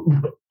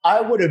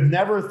 I would have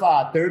never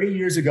thought 30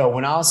 years ago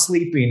when I was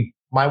sleeping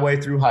my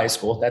way through high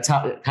school, that's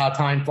how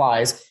time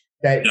flies,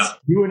 that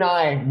you and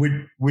I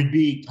would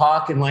be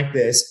talking like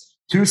this.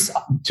 Two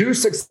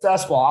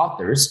successful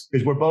authors,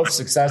 because we're both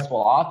successful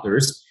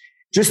authors,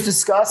 just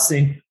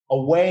discussing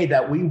a way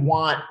that we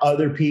want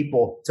other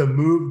people to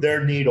move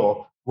their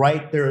needle,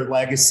 write their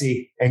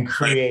legacy, and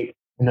create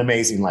an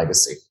amazing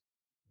legacy.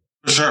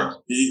 For sure.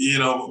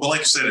 But like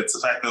you said, it's the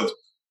fact of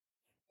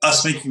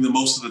us making the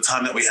most of the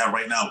time that we have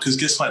right now. Because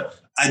guess what?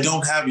 I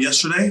don't have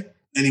yesterday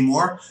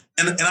anymore,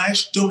 and I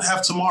actually don't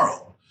have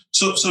tomorrow.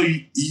 So us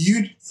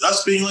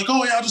being like,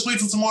 oh yeah, I'll just wait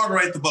till tomorrow to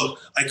write the book.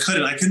 I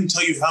couldn't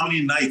tell you how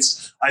many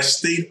nights I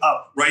stayed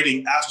up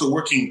writing after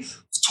working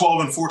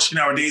 12 and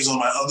 14-hour days on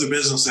my other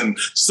business and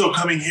still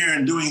coming here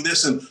and doing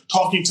this and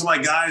talking to my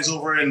guys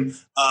over in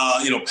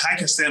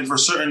Pakistan for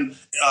certain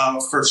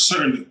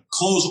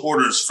clothes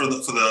orders for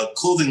the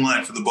clothing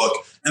line for the book,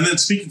 and then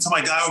speaking to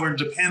my guy over in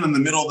Japan in the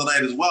middle of the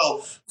night as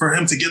well for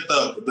him to get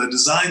the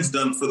designs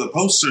done for the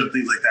poster and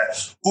things like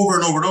that over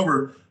and over and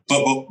over.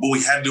 But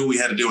we had to do what we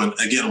had to do. And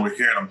again, we're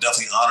here and I'm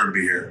definitely honored to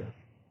be here.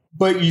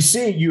 But you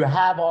see, you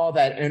have all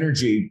that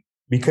energy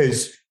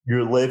because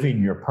you're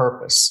living your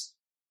purpose.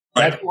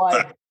 Right. That's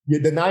why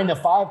the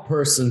 9-to-5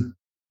 person,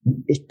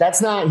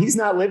 he's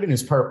not living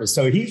his purpose.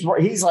 So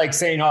he's like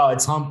saying, oh,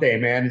 it's hump day,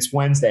 man. It's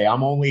Wednesday.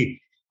 I'm only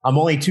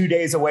 2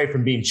 days away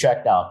from being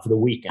checked out for the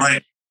weekend.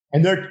 Right.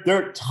 And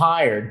they're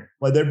tired,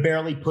 but they're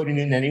barely putting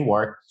in any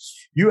work.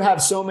 You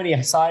have so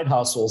many side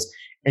hustles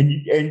and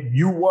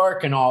you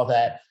work and all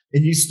that.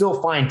 And you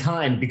still find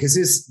time because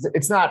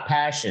it's not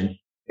passion,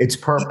 it's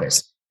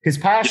purpose. Because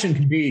passion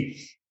can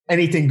be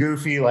anything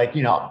goofy, like,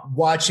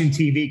 watching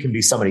TV can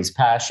be somebody's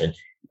passion,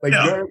 but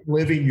you're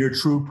living your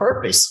true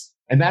purpose.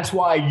 And that's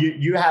why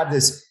you have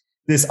this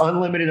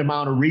unlimited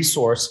amount of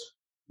resource,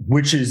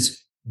 which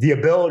is the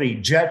ability,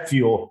 jet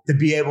fuel, to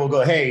be able to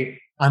go, hey,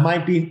 I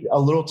might be a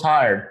little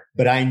tired,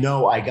 but I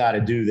know I got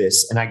to do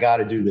this, and I got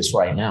to do this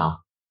right now.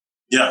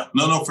 Yeah,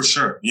 no, for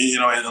sure.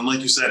 And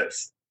like you said,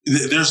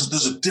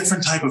 there's a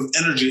different type of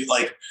energy.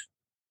 Like,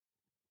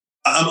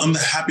 I'm the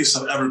happiest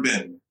I've ever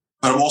been,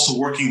 but I'm also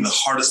working the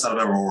hardest I've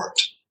ever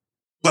worked.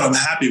 But I'm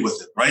happy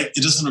with it, right?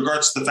 It just in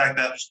regards to the fact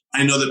that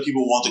I know that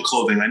people want the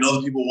clothing. I know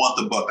that people want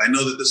the book. I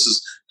know that this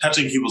is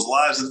touching people's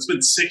lives. And it's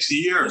been 6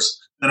 years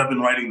that I've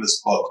been writing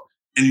this book.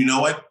 And you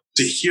know what?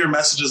 To hear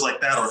messages like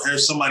that, or hear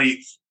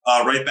somebody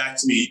write back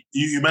to me,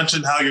 you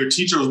mentioned how your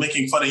teacher was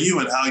making fun of you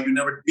and how you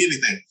never did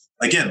anything.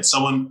 Again, if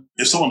someone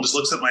just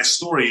looks at my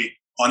story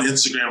on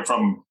Instagram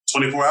from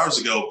 24 hours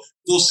ago,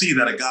 you'll see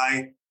that a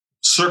guy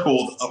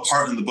circled a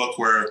part in the book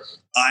where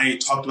I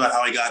talked about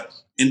how I got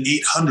an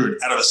 800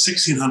 out of a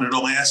 1600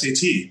 on my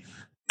SAT.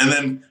 And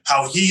then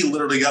how he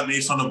literally got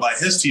made fun of by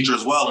his teacher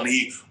as well. And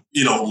he,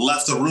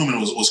 left the room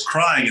and was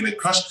crying, and it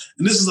crushed.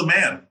 And this is a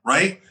man,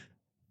 right?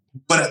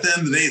 But at the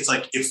end of the day, it's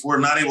like, if we're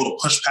not able to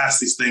push past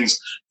these things,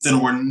 then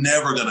we're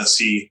never going to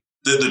see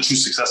the true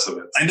success of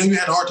it. I know you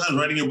had a hard time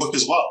writing your book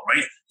as well,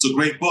 right? It's a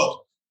great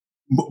book.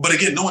 But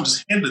again, no one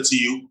just handed it to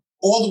you.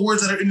 All the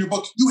words that are in your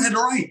book, you had to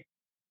write.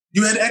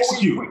 You had to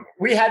execute.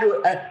 We had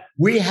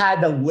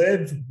to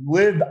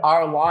live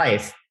our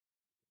life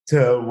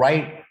to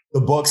write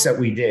the books that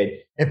we did.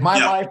 If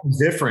my life was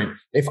different,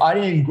 if I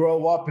didn't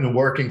grow up in a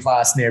working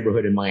class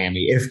neighborhood in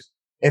Miami,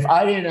 if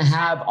I didn't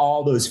have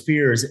all those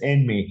fears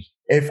in me,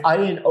 if I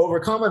didn't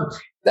overcome them,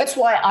 that's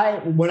why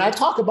when I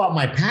talk about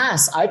my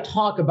past, I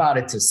talk about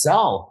it to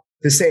sell,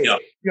 to say,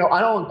 I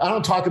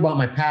don't talk about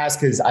my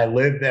past because I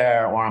live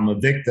there or I'm a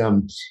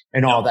victim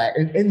and all that.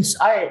 And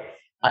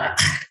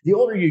the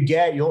older you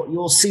get,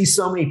 you'll see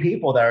so many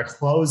people that are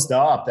closed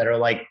up, that are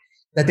like,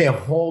 that they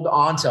hold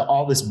on to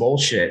all this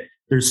bullshit,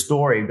 their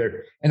story.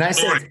 And I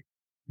said,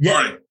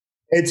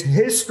 it's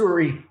his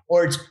story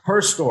or it's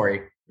her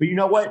story. But you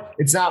know what?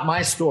 It's not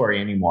my story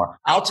anymore.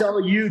 I'll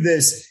tell you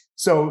this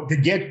so to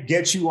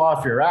get you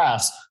off your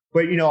ass.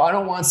 But, I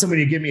don't want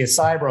somebody to give me a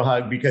cyber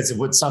hug because of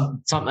what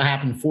something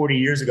happened 40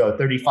 years ago,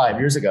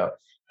 35 years ago.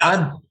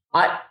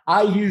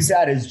 I use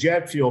that as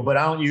jet fuel, but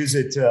I don't use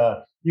it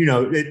to,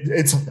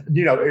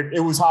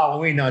 it was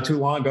Halloween not too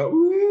long ago.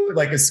 Ooh,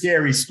 like a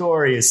scary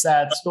story, a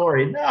sad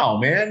story. No,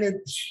 man.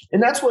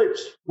 And that's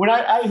when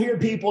I hear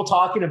people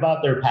talking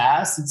about their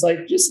past, it's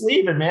like, just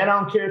leave it, man. I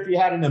don't care if you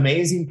had an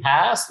amazing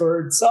past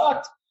or it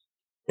sucked.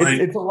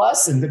 It's a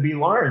lesson to be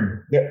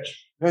learned.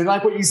 And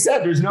like what you said,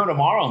 there's no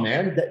tomorrow,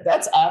 man.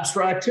 That's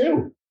abstract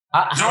too.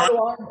 How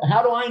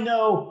do I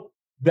know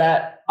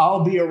that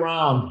I'll be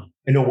around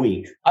in a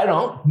week? I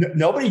don't.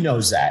 Nobody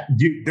knows that.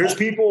 There's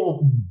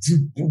people.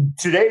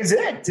 Today's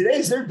it.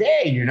 Today's their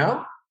day.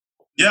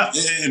 Yeah,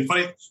 and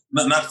funny,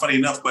 not funny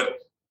enough, but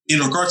in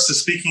regards to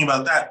speaking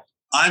about that,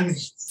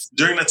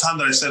 during the time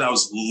that I said I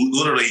was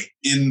literally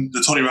in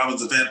the Tony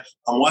Robbins event,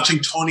 I'm watching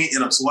Tony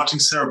and I'm watching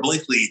Sarah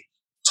Blakely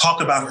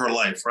talk about her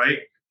life, right?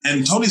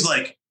 And Tony's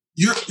like,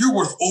 you're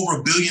worth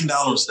over $1 billion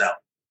now.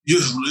 You're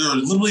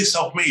literally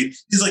self-made.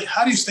 He's like,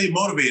 how do you stay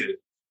motivated?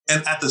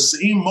 And at the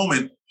same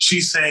moment,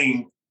 she's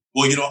saying,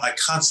 well, I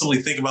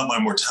constantly think about my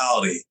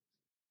mortality.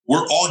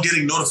 We're all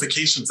getting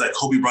notifications that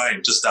Kobe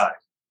Bryant just died.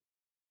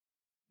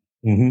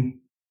 Mm-hmm.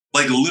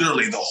 Like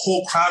literally the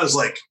whole crowd is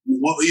like,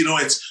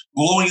 it's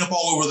blowing up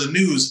all over the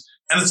news.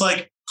 And it's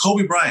like,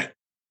 Kobe Bryant,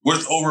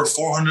 worth over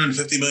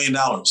 $450 million.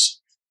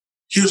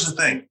 Here's the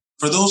thing.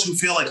 For those who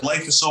feel like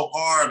life is so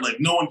hard, like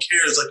no one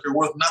cares, like you're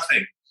worth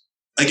nothing.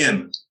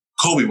 Again,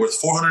 Kobe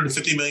worth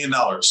 $450 million.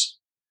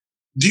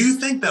 Do you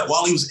think that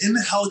while he was in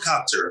the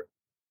helicopter,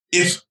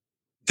 if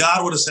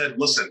God would have said,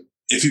 listen,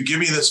 if you give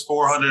me this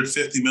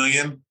 $450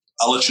 million,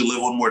 I'll let you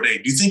live one more day,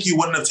 do you think he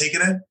wouldn't have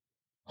taken it?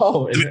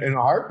 Oh, in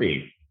a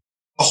heartbeat.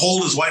 To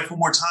hold his wife one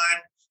more time,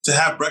 to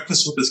have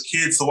breakfast with his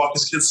kids, to walk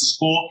his kids to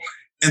school.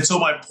 And so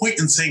my point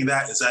in saying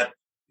that is that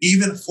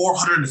even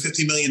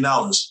 $450 million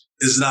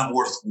is not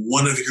worth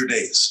one of your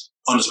days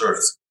on this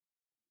earth.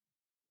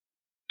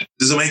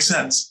 Does it make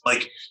sense?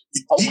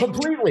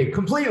 Completely.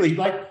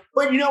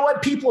 But you know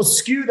what? People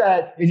skew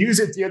that and use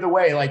it the other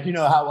way. Like,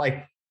 how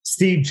like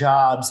Steve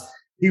Jobs,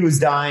 he was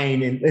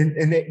dying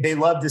and they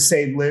love to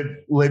say,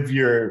 live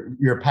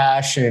your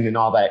passion and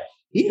all that.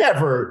 He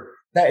never,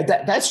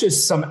 that's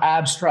just some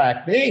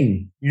abstract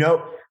thing.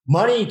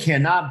 Money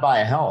cannot buy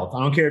health. I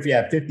don't care if you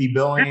have 50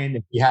 billion,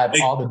 if you have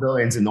all the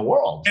billions in the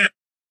world.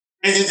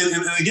 And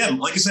again,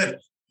 like I said,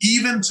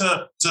 even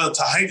to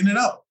heighten it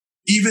up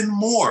even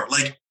more,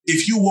 like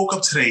if you woke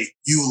up today,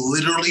 you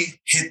literally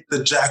hit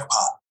the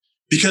jackpot.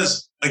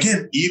 Because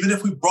again, even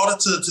if we brought it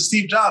to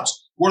Steve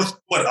Jobs, worth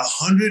what,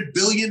 $100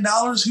 billion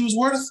he was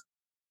worth?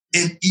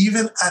 And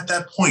even at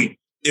that point,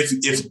 if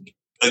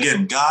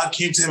again, God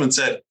came to him and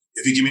said,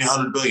 if you give me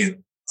 $100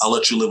 billion, I'll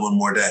let you live one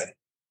more day.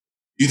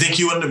 You think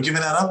he wouldn't have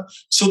given that up?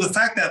 So the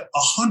fact that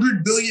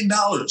 $100 billion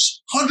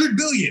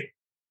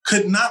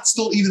could not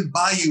still even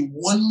buy you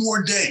one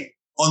more day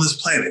on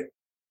this planet,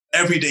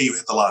 every day you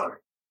hit the lottery.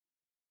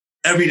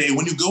 Every day,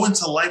 when you go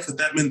into life with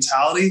that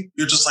mentality,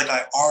 you're just like,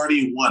 I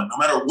already won. No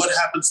matter what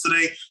happens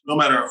today, no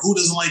matter who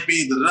doesn't like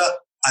me,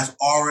 I've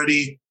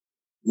already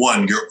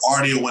won. You're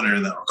already a winner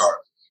in that regard.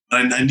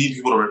 And I need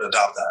people to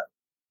adopt that.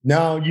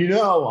 Now,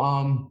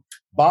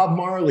 Bob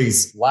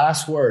Marley's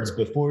last words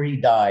before he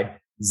died,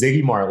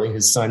 Ziggy Marley,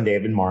 his son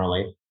David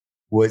Marley,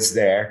 was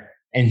there.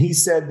 And he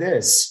said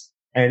this,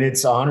 and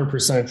it's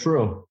 100%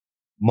 true.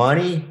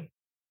 Money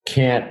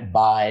can't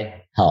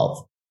buy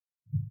health.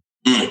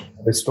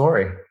 The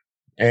story.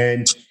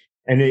 And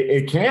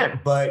it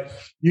can't. But,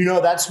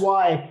 that's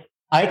why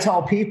I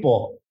tell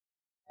people,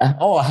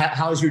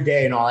 how's your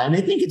day and all that? And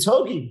I think it's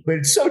hokey, but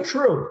it's so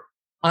true.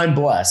 I'm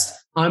blessed.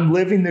 I'm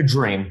living the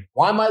dream.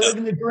 Why am I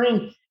living the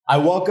dream? I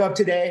woke up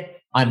today.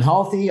 I'm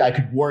healthy. I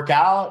could work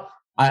out.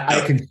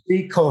 I can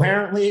speak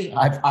coherently.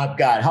 I've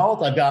got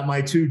health. I've got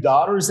my 2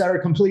 daughters that are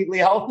completely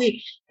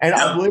healthy. And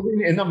I'm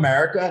living in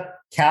America,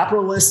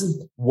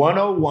 capitalism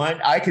 101.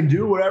 I can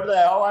do whatever the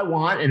hell I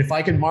want. And if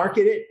I can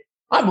market it,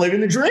 I'm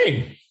living the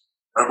dream.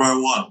 Whatever I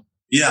want.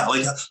 Yeah,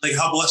 like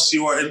how blessed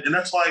you are. And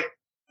that's why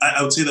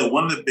I would say that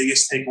one of the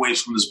biggest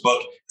takeaways from this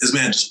book is,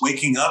 man, just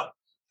waking up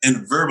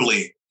and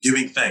verbally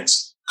giving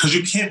thanks. Because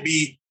you can't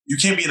be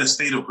in a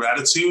state of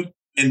gratitude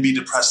and be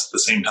depressed at the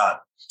same time.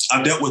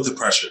 I've dealt with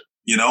depression.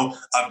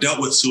 I've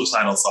dealt with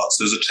suicidal thoughts.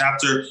 There's a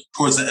chapter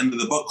towards the end of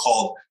the book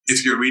called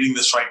If You're Reading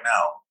This Right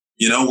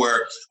Now,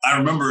 where I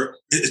remember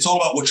it's all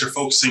about what you're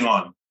focusing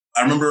on.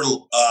 I remember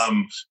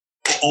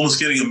almost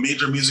getting a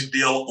major music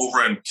deal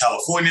over in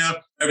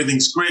California.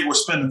 Everything's great. We're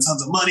spending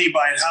tons of money,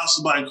 buying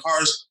houses, buying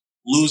cars,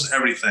 lose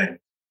everything.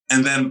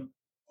 And then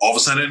all of a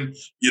sudden,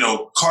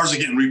 cars are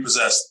getting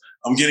repossessed.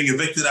 I'm getting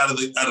evicted out of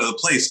the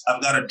place.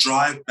 I've got to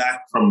drive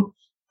back from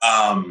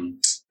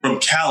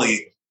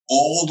Cali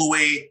all the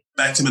way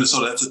back to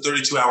Minnesota. That's a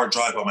 32-hour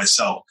drive by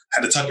myself.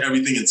 Had to tuck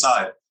everything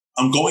inside.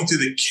 I'm going through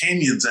the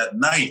canyons at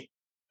night,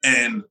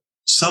 and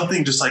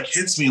something just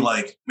hits me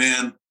like,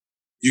 man,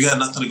 you got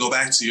nothing to go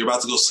back to. You're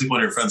about to go sleep on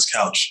your friend's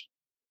couch.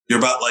 You're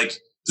about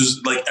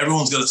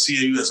everyone's going to see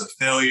you as a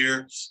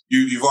failure.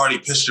 You've already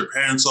pissed your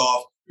parents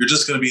off. You're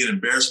just going to be an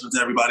embarrassment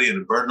to everybody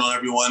and a burden on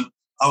everyone.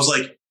 I was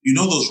like,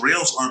 those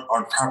rails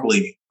aren't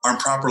properly,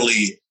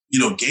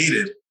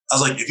 gated. I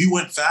was like, if you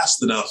went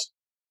fast enough,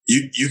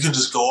 you can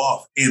just go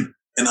off.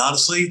 And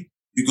honestly,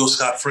 you go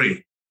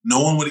scot-free.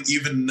 No one would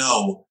even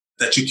know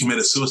that you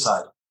committed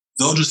suicide.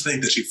 They'll just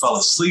think that you fell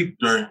asleep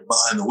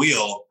behind the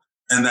wheel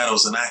and that it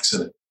was an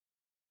accident.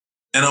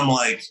 And I'm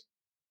like,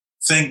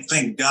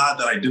 thank God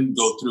that I didn't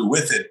go through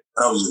with it.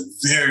 But I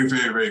was very,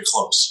 very, very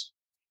close.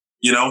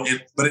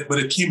 But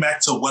it came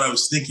back to what I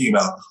was thinking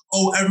about.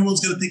 Oh,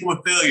 everyone's going to think I'm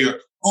a failure.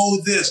 Oh,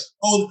 this.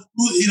 Oh,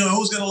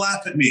 who's going to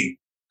laugh at me?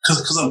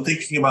 Because I'm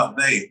thinking about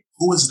they.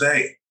 Who is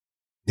they?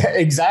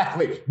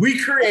 Exactly. We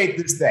create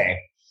this thing.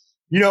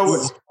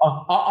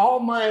 All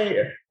my,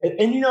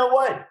 and you know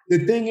what?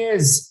 The thing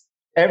is,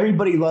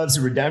 everybody loves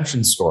a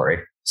redemption story.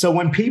 So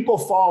when people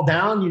fall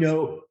down,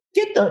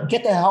 get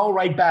the hell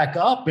right back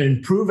up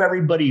and prove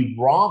everybody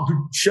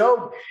wrong.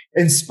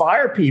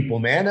 Inspire people,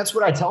 man. That's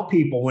what I tell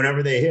people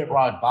whenever they hit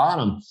rock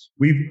bottom.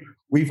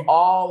 We've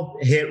all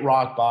hit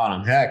rock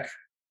bottom. Heck,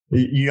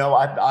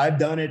 I've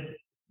done it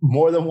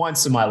more than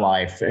once in my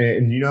life.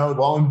 And,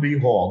 lo and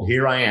behold,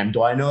 here I am.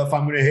 Do I know if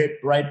I'm going to hit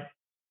right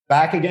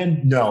back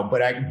again? No,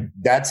 but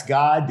that's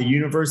God, the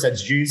universe.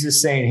 That's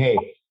Jesus saying, hey,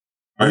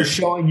 I'm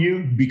showing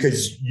you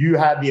because you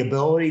have the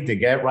ability to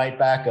get right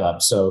back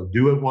up. So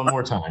do it one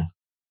more time.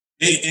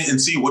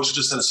 And see, what you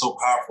just said is so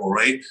powerful,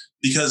 right?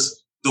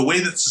 Because the way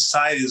that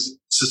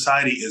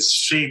society is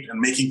shaped and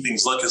making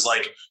things look is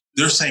like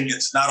they're saying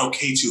it's not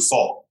okay to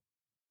fall.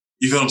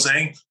 You feel what I'm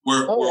saying?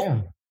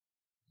 Yeah.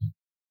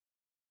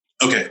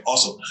 Okay,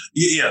 awesome.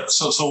 Yeah.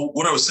 So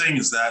what I was saying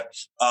is that,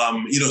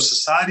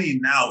 society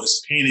now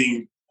is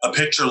painting a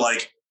picture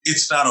like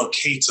it's not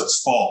okay to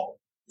fall,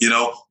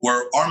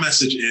 where our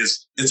message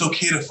is it's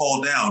okay to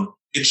fall down.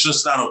 It's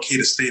just not okay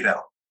to stay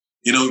down.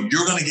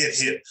 You're going to get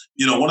hit.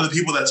 One of the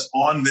people that's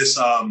on this,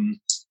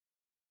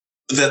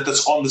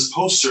 that's on this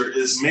poster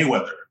is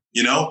Mayweather.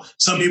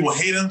 Some people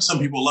hate him. Some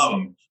people love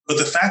him. But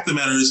the fact of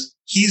the matter is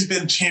he's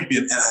been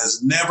champion and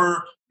has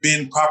never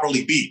been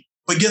properly beat.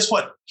 But guess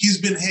what? He's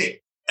been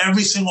hit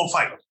every single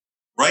fight,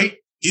 right?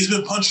 He's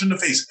been punched in the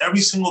face every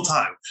single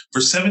time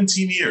for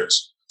 17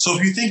 years. So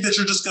if you think that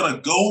you're just going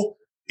to go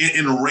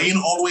and reign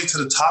all the way to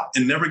the top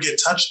and never get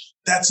touched,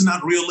 that's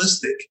not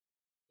realistic.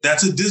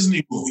 That's a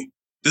Disney movie.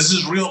 This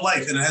is real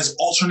life, and it has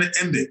alternate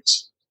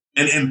endings.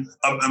 And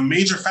a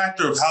major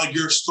factor of how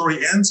your story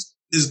ends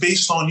is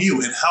based on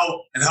you and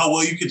how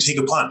well you can take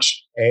a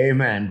punch.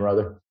 Amen,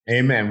 brother.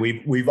 Amen.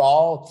 We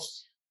all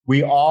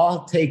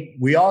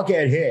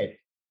get hit,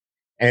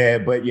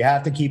 but you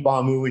have to keep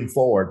on moving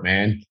forward,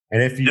 man.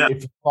 And if you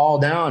fall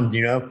down,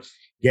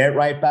 get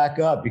right back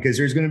up, because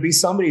there's going to be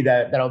somebody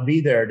that'll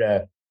be there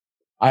to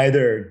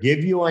either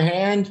give you a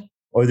hand,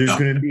 or there's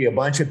going to be a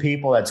bunch of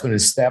people that's going to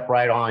step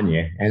right on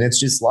you. And it's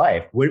just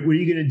life. What are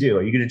you going to do?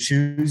 Are you going to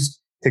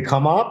choose to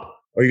come up,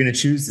 or you're going to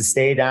choose to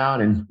stay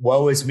down and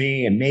woe is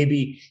me and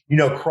maybe,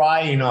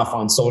 cry enough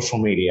on social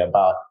media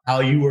about how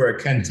you were a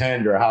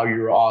contender, how you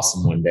were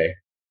awesome one day?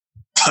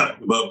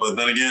 But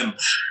then again,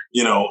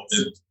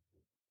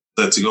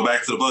 to go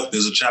back to the book,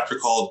 there's a chapter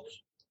called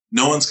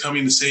 "No One's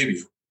Coming to Save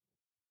You."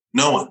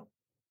 No one.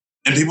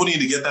 And people need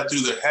to get that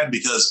through their head,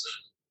 because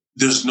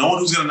there's no one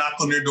who's going to knock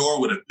on your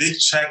door with a big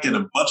check and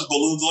a bunch of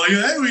balloons like,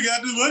 hey, we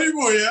got the money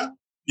for you.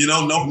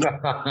 No.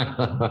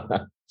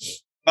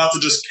 About to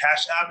just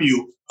cash app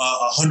you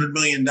 $100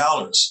 million.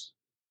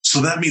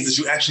 So that means that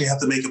you actually have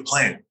to make a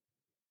plan.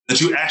 That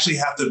you actually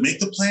have to make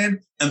the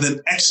plan and then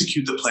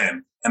execute the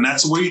plan. And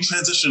that's where you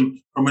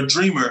transition from a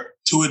dreamer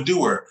to a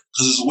doer,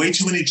 because there's way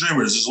too many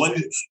dreamers.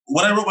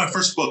 When I wrote my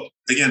first book,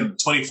 again,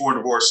 24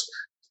 Divorce,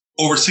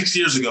 over 6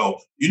 years ago,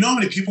 you know how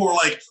many people were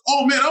like,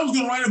 oh man, I was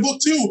going to write a book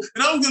too.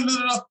 And I was going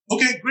to,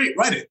 okay, great,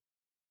 write it.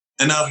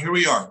 And now here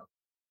we are,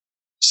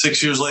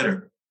 6 years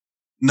later.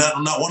 Not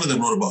one of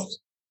them wrote a book.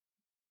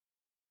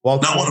 Well,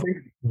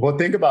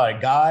 think about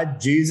it. God,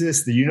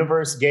 Jesus, the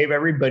universe gave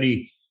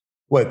everybody,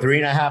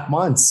 3.5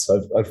 months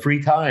of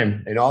free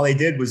time. And all they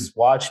did was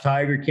watch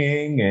Tiger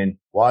King and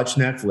watch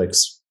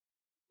Netflix.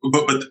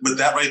 But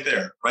that right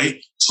there,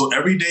 right? So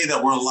every day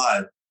that we're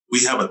alive,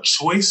 we have a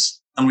choice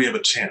and we have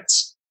a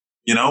chance.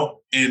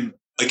 And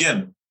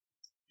again,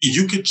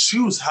 you could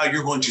choose how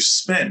you're going to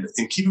spend,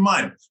 and keep in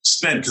mind,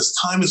 spend, because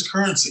time is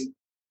currency.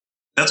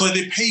 That's why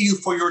they pay you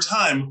for your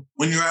time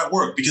when you're at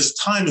work, because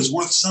time is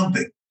worth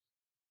something.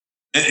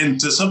 And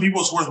to some people,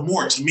 it's worth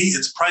more. To me,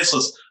 it's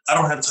priceless. I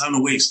don't have time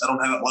to waste. I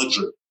don't have that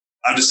luxury.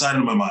 I've decided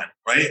in my mind,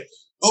 right?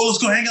 Oh, let's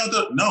go hang out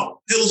there.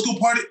 No. Hey, let's go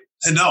party.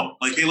 And no,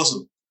 hey,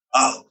 listen,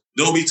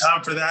 there'll be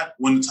time for that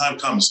when the time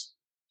comes.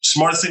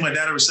 Smartest thing my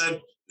dad ever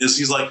said is,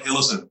 he's like, hey,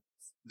 listen,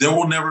 there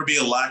will never be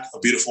a lack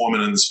of beautiful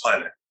women on this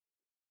planet.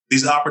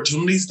 These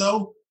opportunities,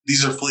 though,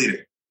 these are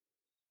fleeting.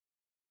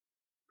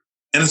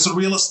 And it's the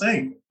realest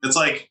thing. It's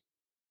like,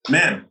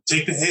 man,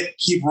 take the hit,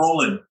 keep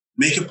rolling,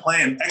 make a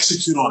plan,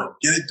 execute on it,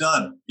 get it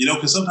done.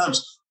 Because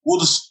sometimes we'll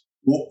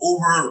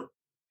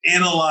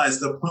overanalyze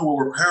the point where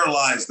we're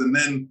paralyzed and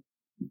then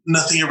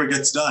nothing ever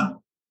gets done.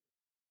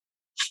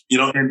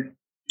 And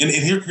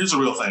here's the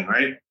real thing,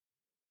 right?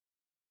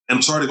 And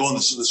I'm sorry to go on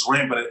this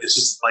rant, but it's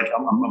just like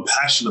I'm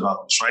passionate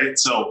about this, right?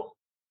 So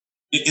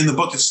in the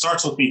book, it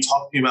starts with me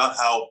talking about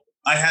how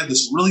I had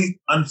this really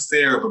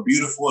unfair but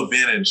beautiful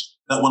advantage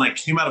that when I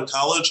came out of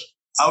college,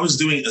 I was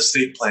doing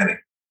estate planning,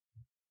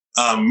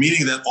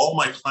 meaning that all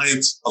my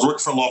clients, I was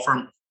working for a law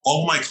firm,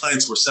 all my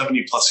clients were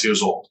 70 plus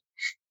years old,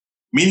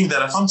 meaning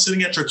that if I'm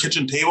sitting at your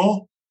kitchen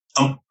table,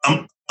 I'm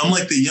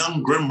like the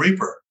young Grim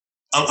Reaper.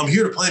 I'm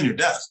here to plan your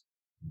death.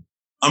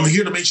 I'm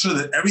here to make sure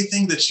that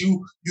everything that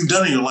you've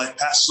done in your life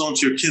passes on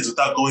to your kids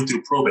without going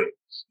through probate,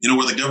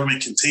 where the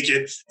government can take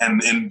it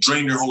and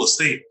drain your whole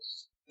estate.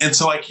 And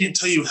so I can't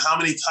tell you how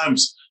many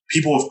times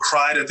people have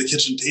cried at the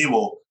kitchen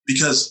table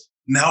because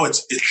now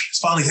it's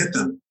finally hit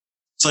them.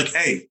 It's like,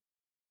 hey,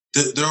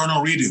 there are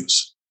no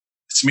redos.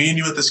 It's me and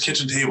you at this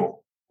kitchen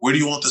table. Where do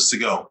you want this to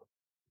go?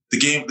 The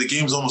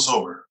game's almost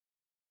over.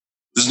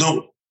 There's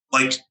no,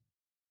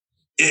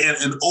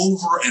 and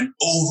over and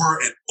over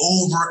and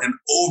over and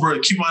over.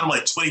 Keep in mind, I'm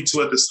like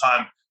 22 at this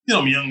time.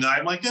 I'm a young guy.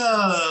 I'm like,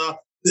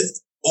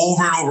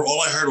 over and over.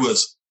 All I heard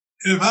was,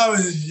 if I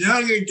was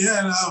young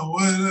again,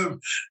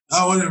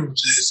 I would have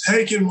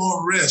taken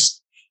more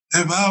risk.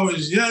 If I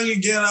was young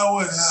again, I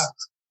would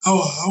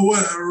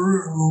have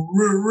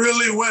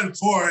really went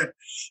for it.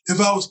 If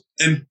I was,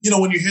 and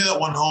when you hear that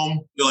one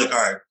home, you're like, all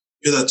right,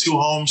 hear that two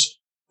homes.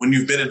 When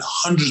you've been in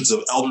hundreds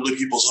of elderly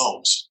people's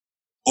homes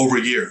over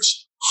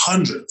years,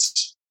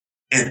 hundreds,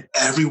 and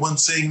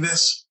everyone's saying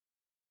this,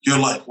 you're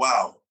like,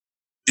 wow,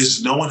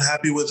 is no one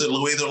happy with the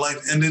way their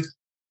life ended?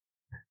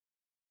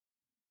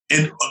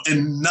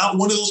 And not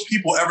one of those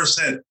people ever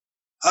said,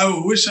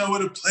 I wish I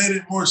would have played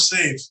it more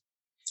safe.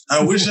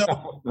 I wish I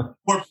would have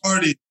more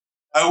parties.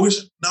 I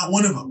wish, not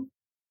one of them.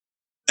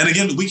 And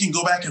again, we can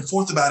go back and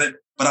forth about it,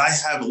 but I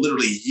have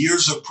literally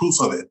years of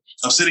proof of it.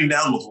 I'm sitting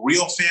down with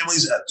real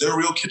families at their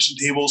real kitchen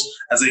tables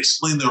as they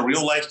explain their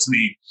real life to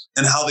me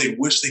and how they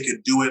wish they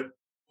could do it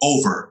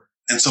over.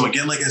 And so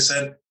again, like I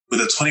said, with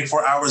the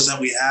 24 hours that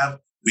we have,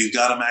 we've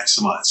got to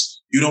maximize.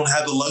 You don't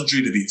have the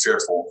luxury to be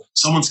fearful.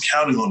 Someone's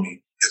counting on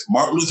me. If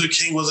Martin Luther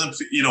King wasn't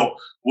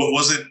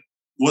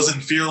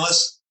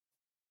fearless,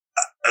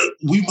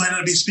 we might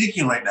not be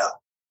speaking right now.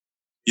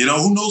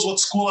 Who knows what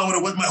school I would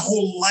have went? My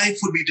whole life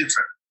would be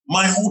different.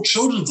 My whole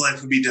children's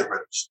life would be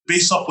different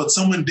based off what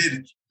someone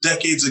did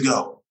decades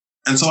ago.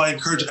 And so I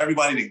encourage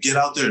everybody to get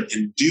out there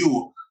and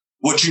do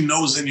what you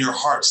know is in your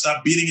heart.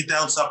 Stop beating it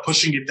down. Stop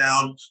pushing it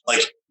down.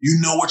 Like, you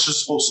know what you're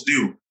supposed to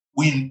do.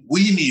 We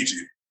need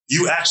you.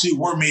 You actually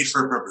were made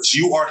for a purpose.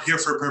 You are here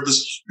for a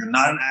purpose. You're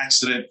not an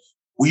accident.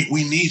 We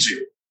need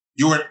you.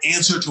 You're an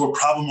answer to a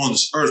problem on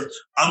this earth.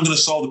 I'm going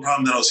to solve the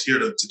problem that I was here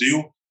to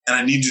do, and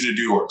I need you to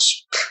do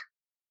yours.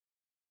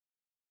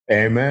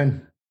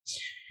 Amen.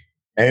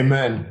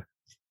 Amen.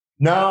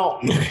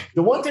 Now,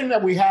 the one thing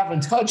that we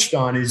haven't touched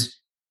on is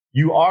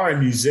you are a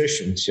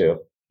musician too.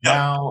 Yep.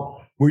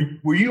 Now,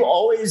 were you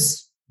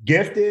always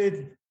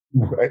gifted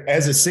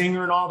as a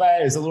singer and all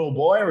that as a little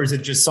boy, or is it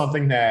just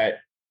something that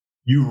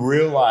you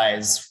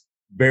realized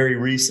very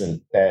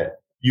recent that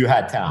you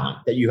had talent,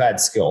 that you had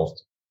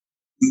skills?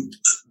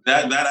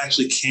 That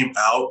actually came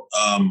out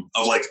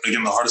of like,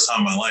 again, the hardest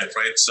time of my life,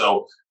 right?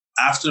 So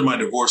after my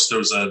divorce,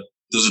 there's a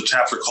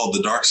chapter called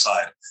The Dark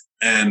Side.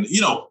 And, you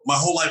know, my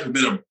whole life I've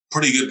been a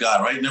pretty good guy,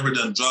 right? Never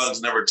done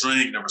drugs, never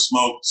drank, never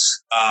smoked.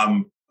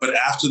 But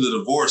after the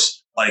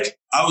divorce, like,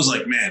 I was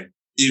like, man,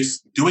 if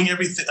doing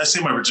everything, I say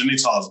my virginity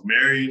till I was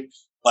married,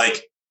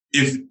 like,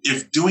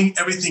 if doing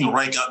everything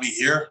right got me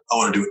here, I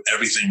want to do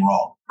everything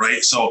wrong,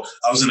 right? So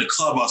I was in a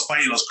club, I was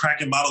fighting, I was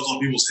cracking bottles on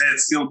people's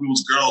heads, stealing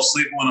people's girls,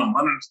 sleeping with them,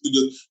 running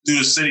through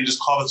the city, just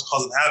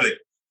causing havoc.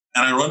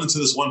 And I run into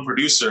this one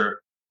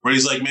producer where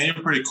he's like, man,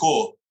 you're pretty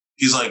cool.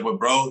 He's like, but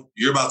bro,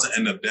 you're about to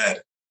end up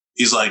dead.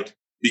 He's like,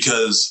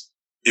 because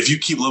if you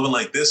keep living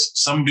like this,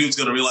 some dude's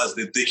going to realize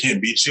that they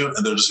can't beat you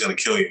and they're just going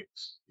to kill you.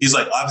 He's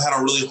like, I've had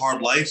a really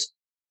hard life.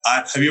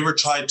 Have you ever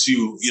tried to,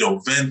 you know,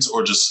 vent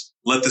or just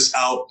let this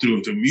out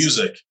through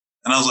music?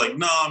 And I was like,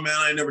 nah, man,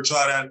 I never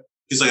tried that.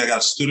 He's like, I got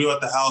a studio at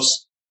the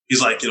house.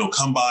 He's like, you know,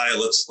 come by,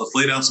 let's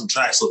lay down some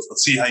tracks.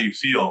 Let's see how you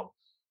feel.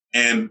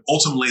 And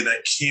ultimately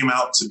that came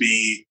out to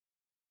be,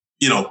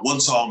 you know, one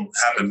song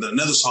happened,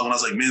 another song. And I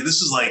was like, man,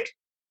 this is like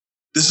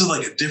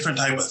a different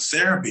type of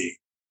therapy.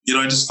 You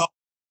know, I just felt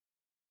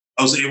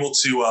I was able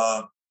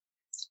to,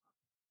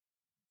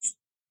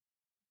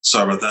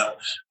 sorry about that.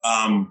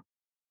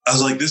 I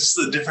was like, this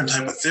is a different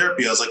type of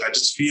therapy. I was like, I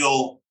just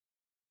feel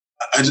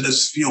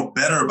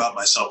better about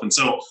myself. And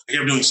so I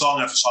kept doing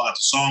song after song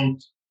after song.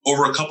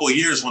 Over a couple of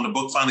years, when the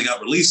book finally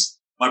got released,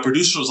 my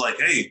producer was like,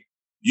 hey,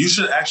 you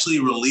should actually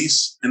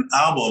release an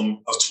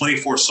album of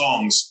 24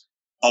 songs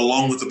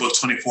along with the book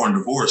 24 and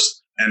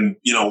Divorce. And,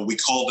 you know, we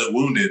called it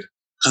Wounded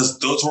because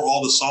those were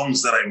all the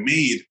songs that I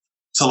made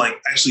to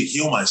like actually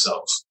heal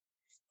myself.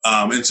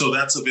 And so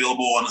that's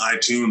available on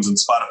iTunes and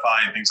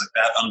Spotify and things like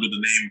that under the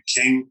name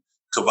King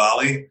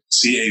Cavalli,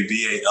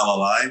 Cavalli.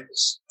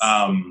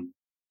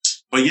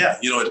 But yeah,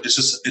 you know, it's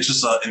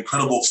just an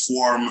incredible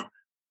form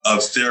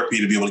of therapy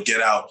to be able to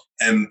get out.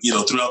 And, you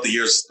know, throughout the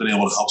years, it's been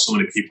able to help so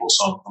many people.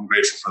 So I'm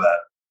grateful for that.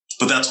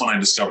 But that's when I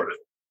discovered it.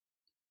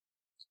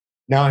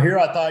 Now here,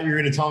 I thought you were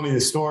going to tell me the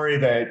story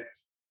that,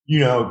 you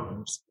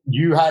know,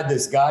 you had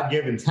this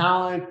God-given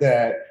talent,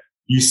 that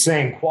you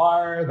sang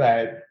choir,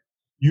 that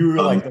you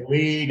were like the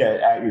lead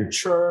at your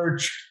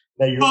church,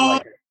 that you were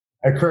like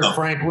a Kirk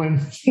Franklin.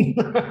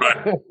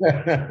 Right.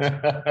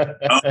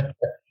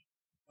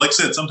 Like I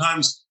said,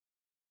 sometimes,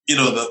 you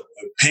know, the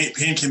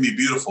pain can be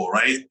beautiful,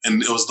 right?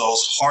 And it was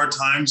those hard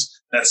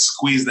times that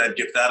squeezed that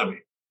gift out of me.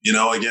 You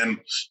know, again,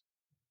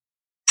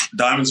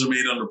 diamonds are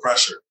made under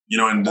pressure, you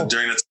know, and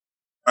during that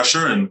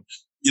pressure, and,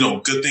 you know,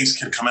 good things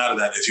can come out of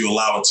that if you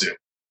allow it to.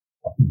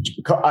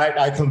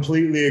 I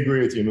completely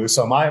agree with you,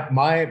 Musa.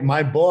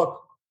 My book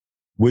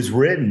was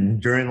written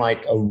during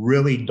like a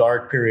really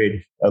dark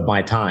period of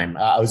my time.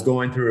 I was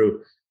going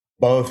through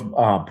both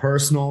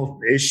personal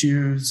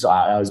issues.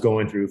 I was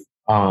going through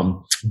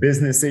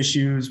business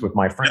issues with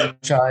my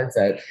franchise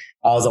that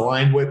I was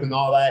aligned with and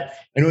all that.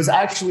 And it was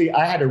actually,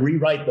 I had to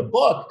rewrite the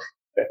book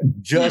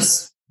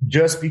just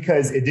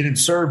because it didn't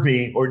serve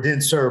me or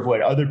didn't serve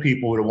what other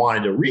people would have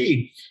wanted to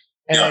read.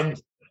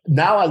 And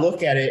now I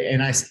look at it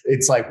and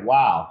it's like,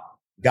 wow,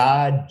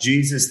 God,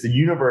 Jesus, the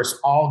universe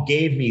all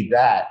gave me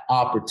that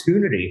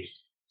opportunity.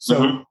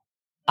 So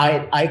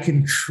I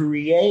can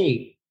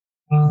create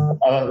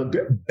a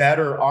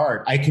better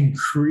art. I can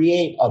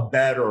create a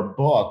better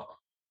book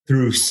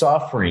through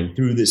suffering,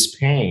 through this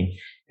pain,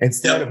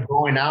 instead of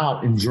going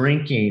out and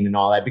drinking and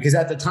all that. Because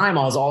at the time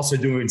I was also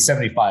doing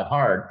 75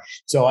 hard.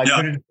 So I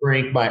couldn't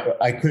drink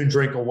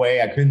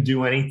away. I couldn't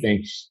do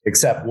anything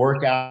except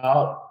work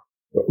out,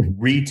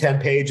 read 10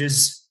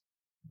 pages,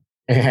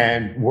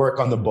 and work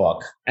on the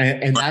book.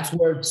 And that's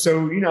where,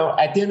 so, you know,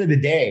 at the end of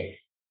the day,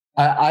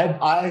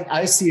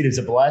 I see it as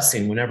a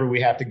blessing whenever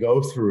we have to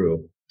go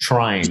through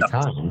trying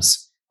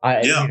times.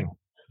 You know.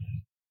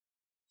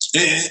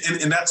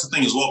 And that's the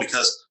thing as well,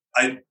 because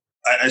I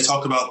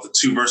talk about the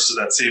two verses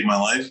that saved my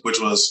life, which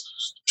was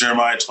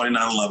Jeremiah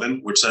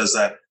 29:11, which says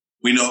that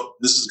we know,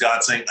 this is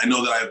God saying, I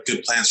know that I have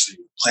good plans for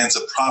you, plans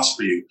to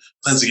prosper you,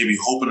 plans to give you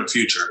hope in the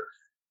future.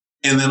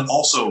 And then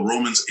also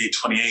Romans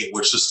 8:28,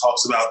 which just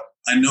talks about,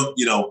 I know,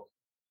 you know,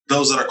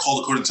 those that are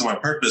called according to my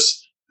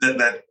purpose,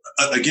 that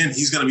again,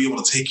 he's going to be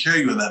able to take care of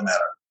you in that matter.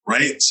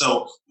 Right.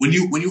 So when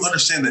you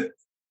understand that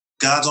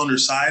God's on your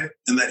side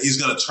and that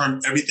he's going to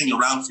turn everything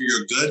around for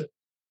your good,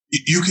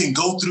 you can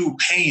go through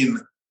pain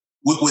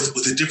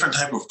with a different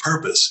type of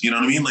purpose. You know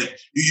what I mean? Like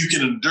you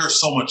can endure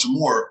so much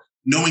more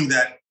knowing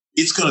that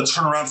it's going to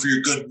turn around for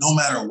your good no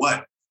matter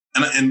what.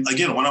 And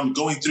again, when I'm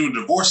going through a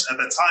divorce at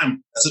that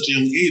time, at such a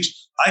young age,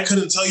 I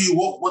couldn't tell you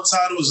what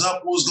side was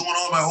up, what was going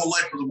on. My whole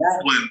life was a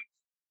whirlwind.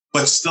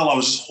 But still, I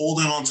was just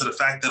holding on to the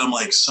fact that I'm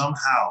like,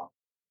 somehow,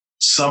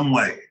 some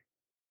way,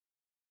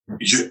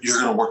 you're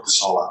going to work this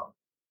all out.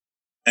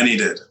 And he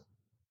did.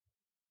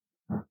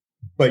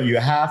 but you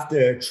have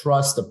to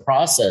trust the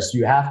process.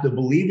 You have to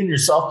believe in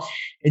yourself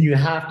and you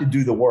have to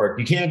do the work.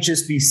 You can't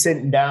just be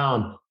sitting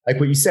down. Like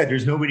what you said,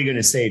 there's nobody going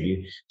to save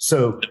you.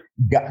 So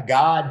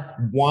God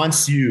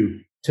wants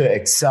you to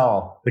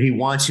excel, but he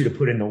wants you to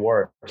put in the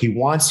work. He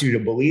wants you to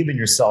believe in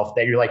yourself,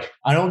 that you're like,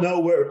 I don't know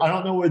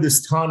where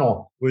this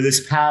tunnel, where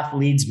this path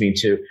leads me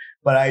to,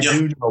 but I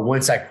do know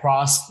once I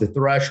cross the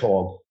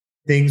threshold,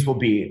 things will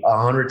be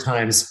 100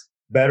 times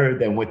better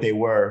than what they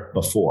were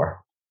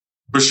before.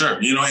 For sure.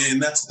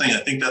 And that's the thing.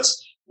 I think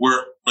that's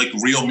where like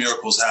real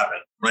miracles happen,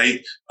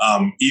 right?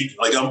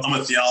 Like I'm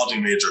a theology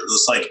major.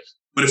 It's like,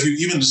 but if you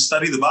even just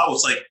study the Bible,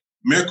 it's like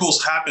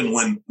miracles happen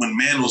when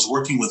man was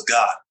working with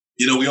God.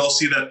 We all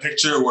see that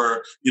picture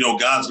where,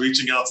 God's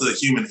reaching out to the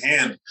human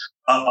hand.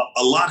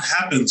 A lot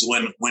happens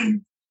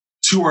when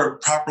two are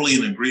properly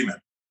in agreement,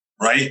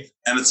 right?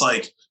 And it's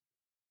like,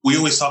 we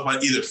always talk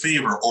about either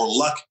favor or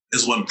luck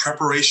is when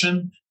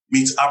preparation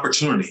meets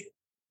opportunity.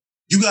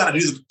 You got to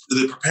do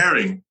the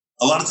preparing.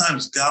 A lot of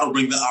times God will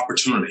bring the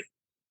opportunity,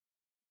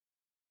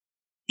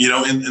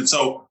 and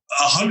so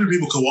 100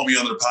 people could want me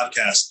on their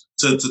podcast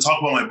to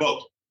talk about my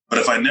book. But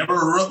if I never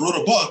wrote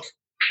a book,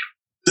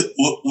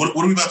 what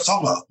are we about to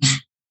talk about?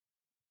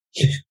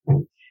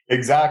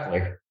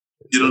 Exactly.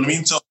 You know what I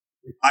mean? So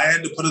I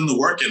had to put in the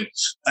work. And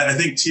I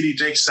think T.D.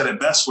 Jakes said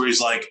it best, where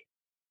he's like,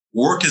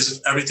 work as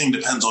if everything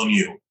depends on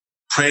you.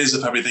 Pray as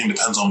if everything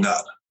depends on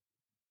God.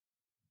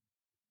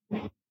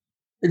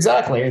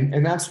 Exactly.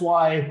 And that's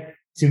why,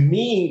 to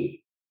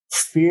me,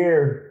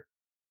 fear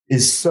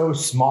is so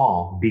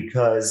small,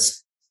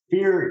 because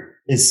fear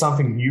is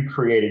something you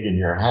created in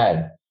your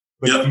head.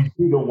 But if you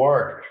do the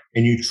work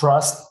and you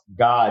trust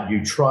God,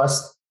 you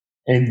trust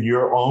in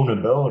your own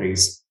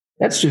abilities,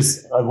 that's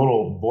just a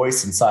little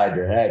voice inside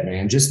your head,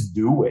 man. Just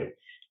do it.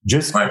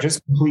 Just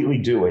completely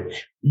do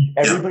it.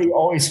 Everybody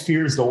always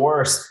fears the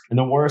worst, and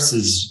the worst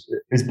is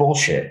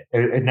bullshit.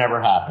 It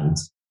never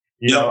happens.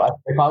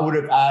 If I would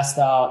have asked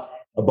out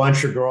a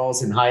bunch of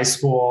girls in high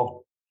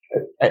school,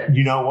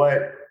 you know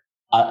what?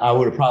 I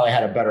would have probably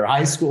had a better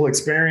high school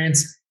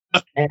experience.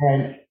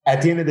 And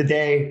at the end of the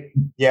day,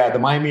 the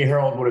Miami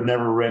Herald would have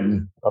never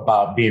written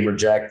about being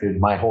rejected.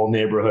 My whole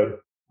neighborhood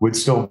would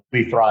still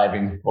be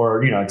thriving,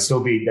 or, it'd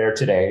still be there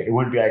today. It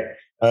wouldn't be like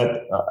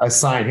a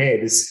sign, hey,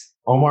 this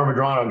Omar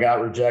Medrano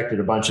got rejected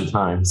a bunch of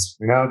times.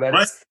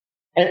 That's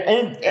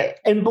right.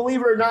 And believe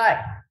it or not,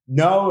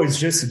 no is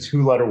just a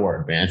 2-letter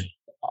word, man.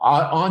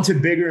 On to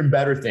bigger and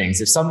better things.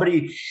 If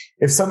somebody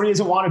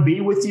doesn't want to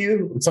be with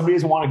you, if somebody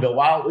doesn't want to go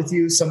out with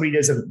you, somebody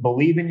doesn't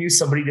believe in you,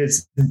 somebody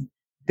doesn't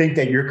think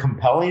that you're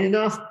compelling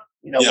enough,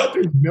 what?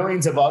 There's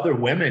millions of other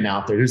women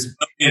out there. There's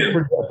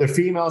the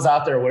females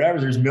out there, or whatever.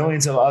 There's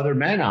millions of other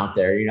men out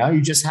there.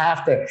 You just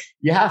have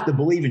to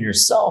believe in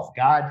yourself.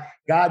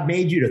 God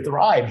made you to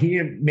thrive. He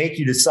didn't make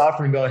you to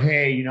suffer and go,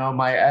 hey,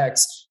 my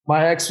ex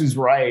was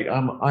right.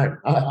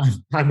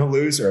 I'm a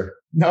loser.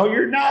 No,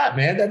 you're not,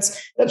 man.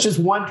 That's just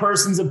one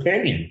person's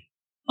opinion.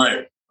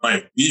 Right.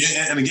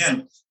 Yeah, and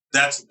again,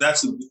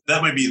 that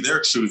might be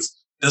their truth.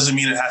 Doesn't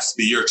mean it has to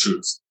be your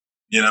truth.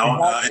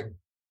 Exactly.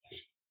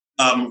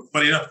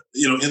 But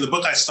in the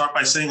book, I start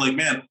by saying, like,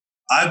 man,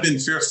 I've been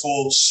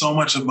fearful so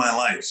much of my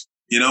life.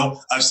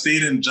 I've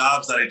stayed in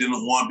jobs that I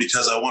didn't want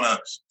because I want to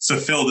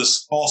fulfill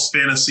this false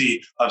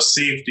fantasy of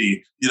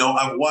safety.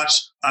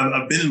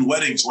 I've been in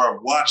weddings where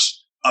I've watched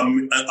a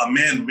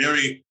man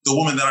marry the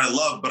woman that I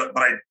love,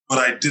 but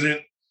I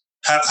didn't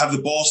have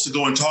the balls to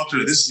go and talk to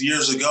her. This is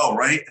years ago,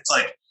 right? It's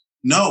like,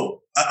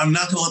 no, I'm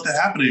not going to let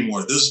that happen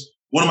anymore. There's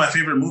one of my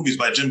favorite movies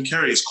by Jim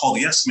Carrey is called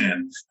Yes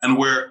Man, and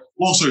where,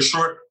 long story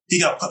short,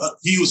 he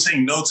was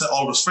saying no to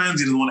all of his friends.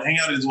 He didn't want to hang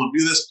out. He didn't want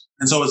to do this.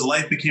 And so his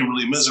life became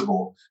really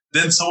miserable.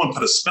 Then someone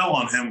put a spell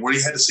on him where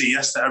he had to say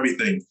yes to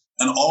everything.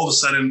 And all of a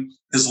sudden,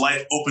 his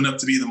life opened up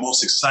to be the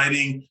most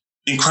exciting,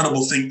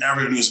 incredible thing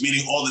ever. And he was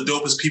meeting all the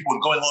dopest people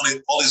and going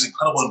on all these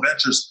incredible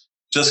adventures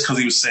just because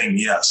he was saying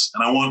yes.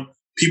 And I want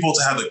people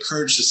to have the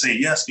courage to say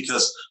yes,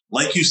 because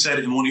like you said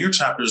in one of your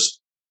chapters,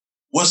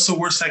 what's the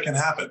worst that can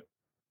happen?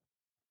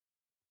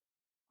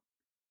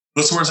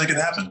 What's the worst that can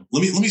happen?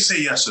 Let me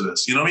say yes to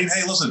this. You know what I mean?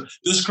 Hey, listen,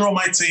 this girl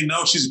might say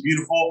no, she's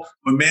beautiful,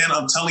 but man,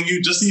 I'm telling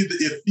you, just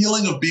the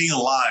feeling of being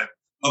alive,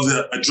 of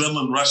the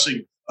adrenaline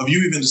rushing, of you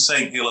even just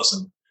saying, hey,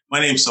 listen, my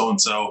name's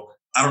so-and-so.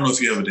 I don't know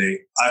if you have a date.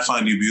 I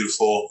find you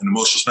beautiful in the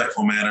most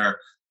respectful manner.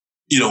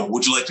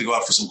 Would you like to go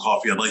out for some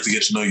coffee? I'd like to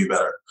get to know you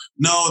better.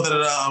 No,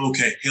 I'm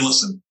okay. Hey,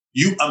 listen,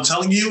 I'm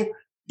telling you,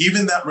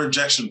 even that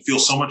rejection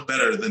feels so much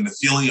better than the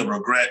feeling of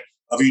regret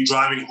of you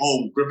driving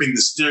home, gripping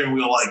the steering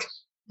wheel like,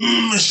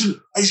 I should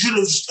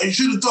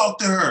have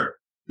talked to her.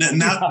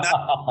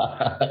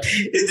 Now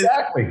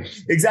exactly.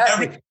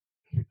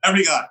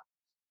 Every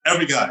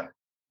guy.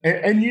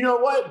 And you know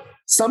what?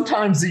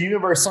 Sometimes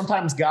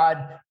sometimes God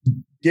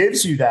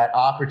gives you that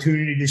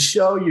opportunity to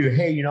show you,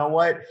 hey, you know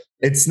what?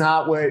 It's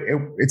not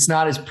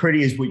as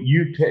pretty as what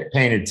you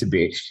painted to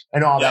be,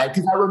 and all that.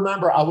 Because I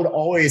remember I would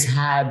always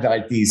have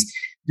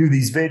do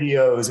these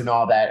videos and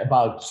all that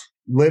about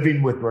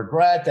living with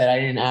regret that I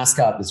didn't ask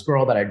out this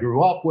girl that I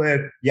grew up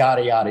with,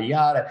 yada, yada,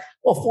 yada.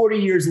 Well, 40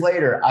 years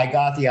later, I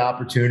got the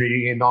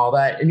opportunity and all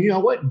that. And you know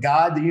what?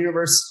 God, the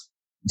universe,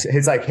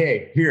 is like,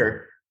 hey,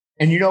 here.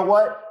 And you know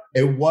what?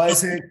 It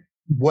wasn't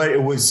what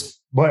it was,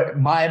 what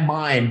my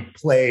mind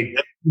played.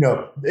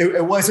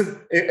 It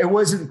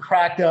wasn't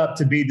cracked up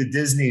to be the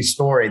Disney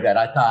story that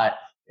I thought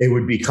it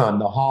would become,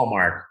 the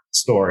Hallmark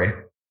story.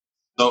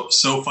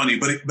 So funny.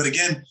 But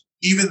again,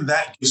 even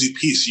that gives you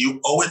peace. You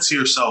owe it to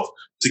yourself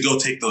to go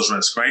take those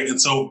risks, right?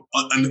 And so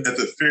at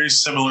the very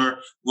similar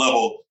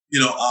level,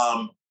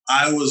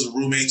 I was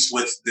roommates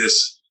with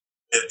this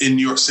in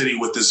New York City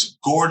with this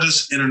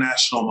gorgeous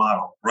international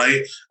model,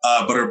 right?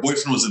 But her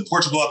boyfriend was in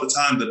Portugal at the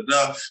time.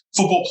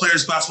 Football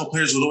players, basketball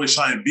players would always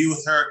try and be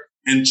with her,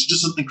 and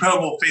just an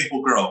incredible,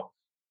 faithful girl.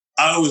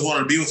 I always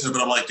wanted to be with her,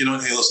 but I'm like, hey,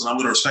 listen, I'm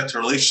going to respect her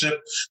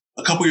relationship.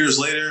 A couple years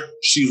later,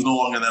 she was no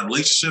longer in that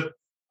relationship.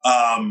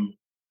 And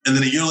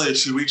then a year later,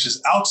 she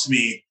reaches out to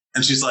me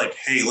and she's like,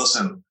 hey,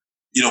 listen,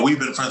 we've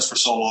been friends for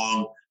so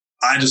long.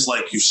 I just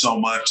like you so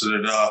much.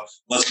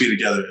 Let's be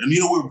together. And,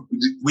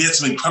 we had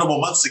some incredible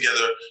months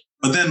together.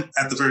 But then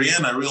at the very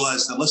end, I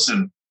realized that,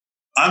 listen,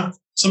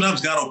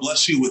 sometimes God will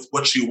bless you with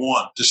what you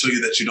want to show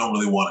you that you don't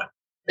really want it.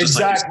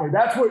 Exactly.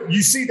 That's what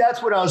you see.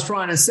 That's what I was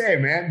trying to say,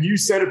 man. You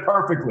said it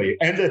perfectly.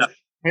 And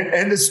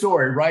the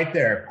story right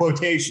there.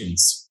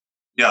 Quotations.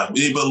 Yeah.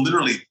 But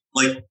literally,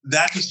 like,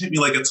 that just hit me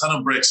like a ton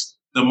of bricks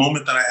the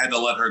moment that I had to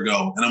let her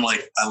go. And I'm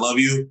like, I love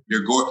you.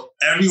 You're gorgeous.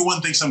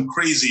 Everyone thinks I'm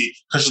crazy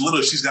because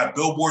she's got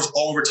billboards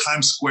all over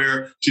Times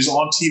Square. She's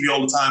on TV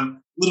all the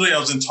time. Literally, I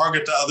was in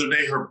Target the other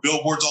day. Her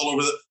billboards all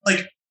over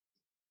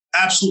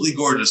absolutely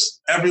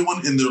gorgeous.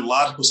 Everyone in their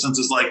logical sense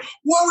is like,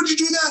 why would you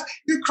do that?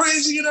 You're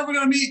crazy. You're never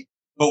going to meet.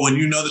 But when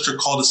you know that you're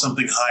called to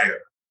something higher,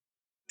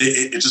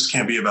 it just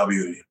can't be about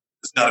beauty.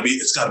 It's got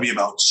to be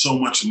about so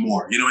much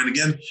more. And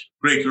again,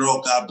 great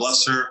girl. God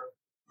bless her.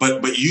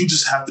 But you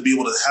just have to be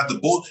able to have the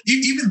bold,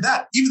 even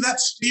that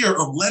fear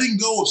of letting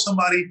go of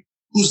somebody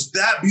who's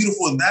that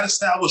beautiful and that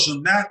established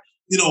and that,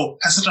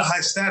 has such a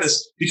high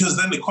status. Because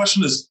then the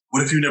question is,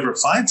 what if you never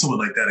find someone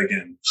like that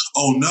again?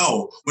 Oh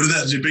no, what if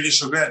that's your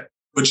biggest regret?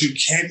 But you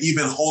can't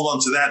even hold on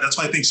to that. That's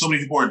why I think so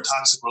many people are in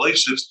toxic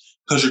relationships,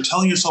 because you're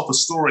telling yourself a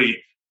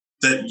story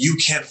that you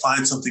can't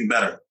find something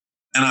better.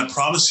 And I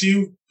promise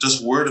you,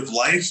 just word of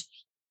life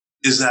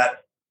is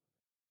that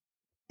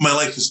my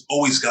life has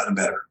always gotten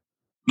better.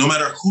 No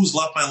matter who's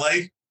left my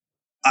life,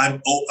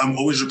 I'm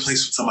always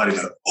replaced with somebody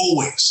better.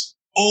 Always.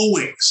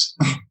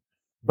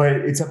 But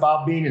it's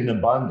about being in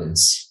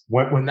abundance.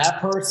 When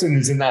that person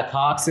is in that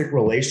toxic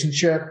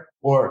relationship,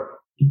 or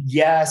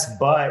yes,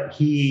 but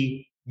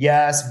he,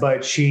 yes,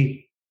 but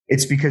she,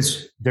 it's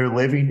because they're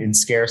living in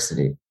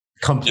scarcity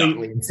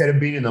completely. Yeah. Instead of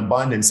being in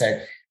abundance,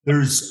 that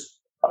there's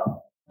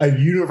a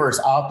universe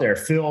out there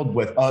filled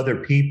with other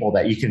people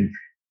that you can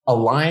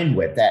align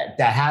with, that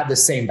have the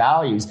same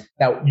values,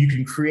 that you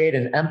can create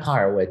an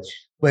empire with.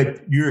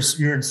 But you're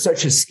in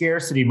such a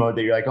scarcity mode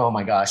that you're like, oh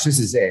my gosh, this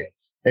is it.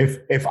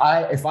 If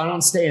I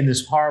don't stay in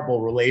this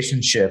horrible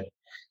relationship,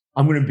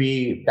 I'm going to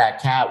be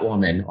that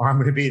Catwoman, or I'm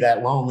going to be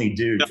that lonely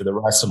dude for the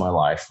rest of my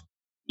life.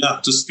 Yeah,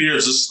 just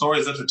fears, just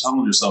stories that you're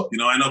telling yourself.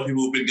 I know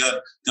people who've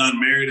gotten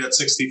married at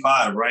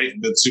 65, right?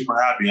 Been super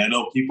happy. I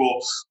know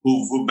people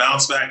who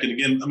bounce back. And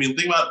again,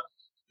 think about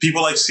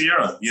people like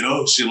Sierra.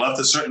 She left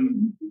a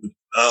certain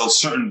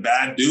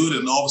bad dude,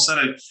 and all of a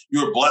sudden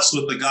you were blessed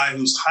with a guy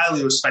who's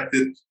highly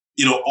respected,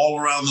 all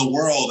around the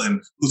world,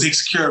 and who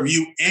takes care of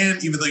you.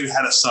 And even though you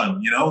had a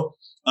son,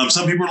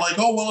 some people are like,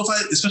 oh, well,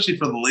 especially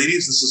for the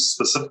ladies, this is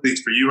specifically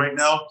for you right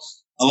now.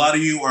 A lot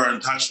of you are in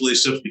toxic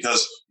relationships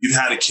because you've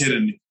had a kid,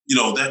 and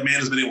that man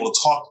has been able to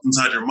talk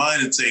inside your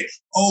mind and say,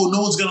 oh,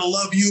 no one's going to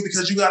love you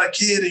because you got a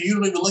kid and you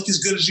don't even look as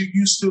good as you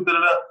used to.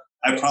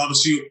 I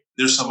promise you,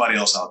 there's somebody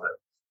else out there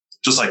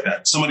just like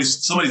that.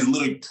 Somebody's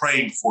literally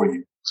praying for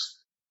you,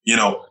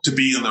 to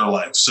be in their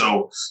life.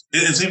 So,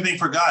 and same thing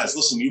for guys.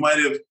 Listen, you might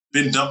have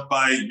been dumped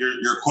by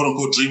your quote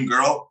unquote dream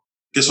girl.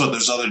 Guess what?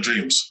 There's other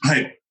dreams,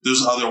 right?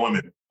 There's other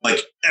women, like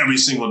every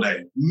single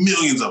day,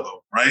 millions of them,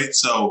 right?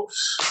 So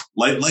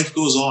life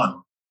goes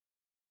on.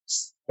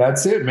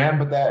 That's it, man.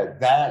 But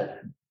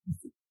that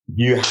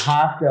you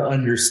have to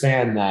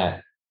understand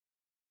that,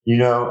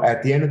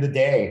 at the end of the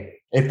day,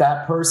 if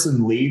that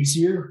person leaves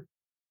you,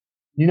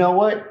 you know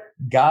what?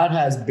 God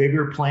has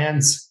bigger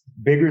plans,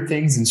 bigger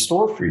things in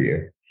store for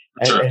you.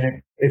 Sure.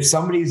 And if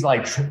somebody's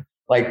like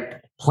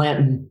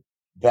planting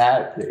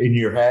that in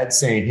your head,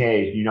 saying,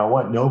 hey, you know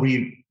what?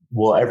 Nobody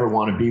will ever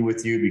want to be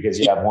with you because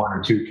you have one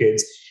or two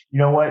kids. You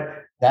know what?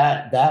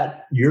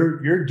 That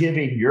you're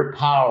giving your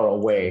power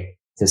away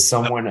to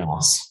someone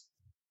else.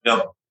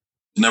 Yep.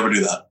 Never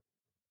do that.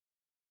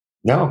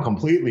 No,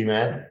 completely,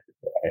 man.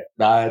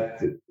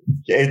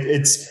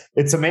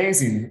 It's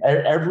amazing.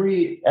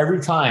 Every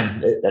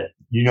time,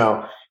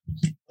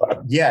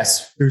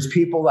 yes, there's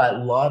people that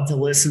love to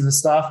listen to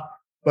stuff,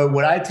 but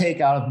what I take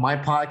out of my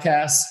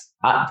podcast,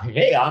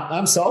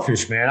 I'm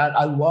selfish, man.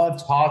 I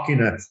love talking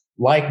to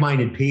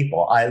like-minded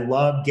people. I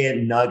love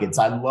getting nuggets.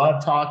 I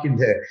love talking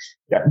to,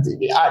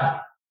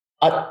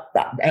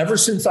 ever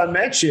since I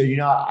met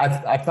you,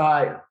 I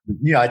thought,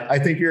 I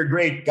think you're a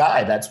great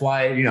guy. That's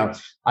why,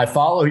 I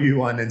follow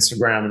you on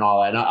Instagram and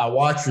all that. And I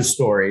watch your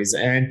stories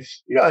and,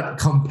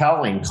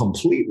 compelling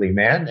completely,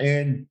 man.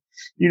 And,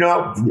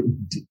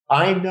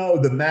 I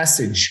know the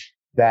message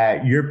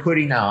that you're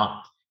putting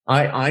out.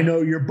 I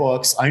know your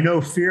books. I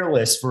know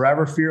Fearless,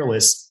 Forever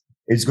Fearless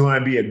is going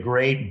to be a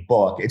great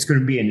book. It's going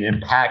to be an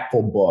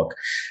impactful book.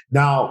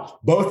 Now,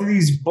 both of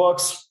these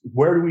books,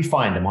 where do we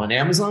find them? On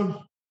Amazon?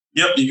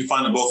 Yep, you can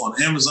find them both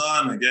on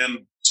Amazon.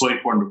 Again,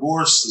 24 and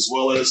Divorce, as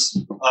well as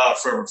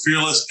Forever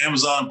Fearless,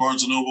 Amazon,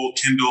 Barnes & Noble,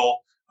 Kindle.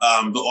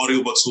 The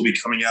audiobooks will be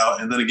coming out.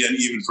 And then again,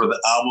 even for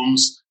the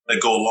albums that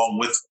go along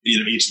with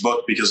each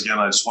book, because again,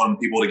 I just want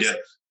people to get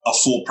a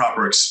full,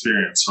 proper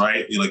experience,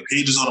 right? Like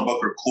pages on a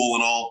book are cool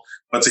and all,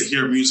 but to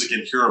hear music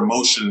and hear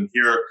emotion and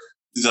hear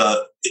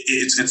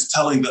it's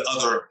telling the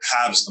other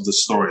halves of the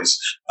stories.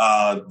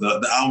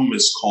 The album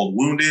is called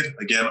Wounded,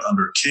 again,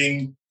 under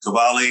King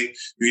Cavalli.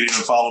 You can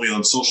even follow me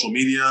on social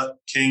media,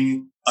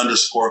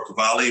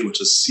 King_Cavalli,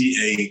 which is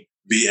Cavalli.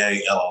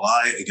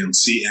 Again,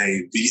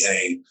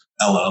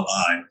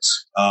 Cavalli.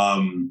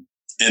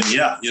 And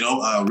yeah,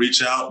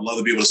 reach out. Love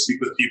to be able to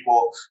speak with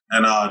people.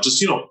 And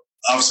just,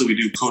 obviously we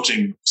do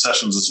coaching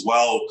sessions as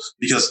well,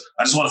 because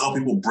I just want to help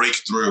people break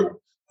through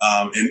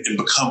and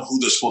become who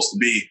they're supposed to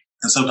be.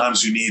 And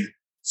sometimes you need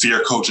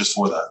fear coaches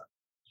for that.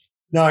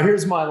 Now,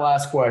 here's my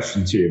last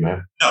question to you,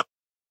 man. Yeah.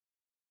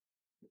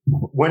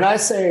 When I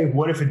say,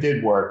 what if it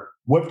did work?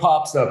 What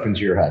pops up into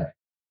your head?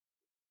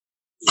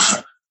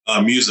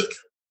 Music.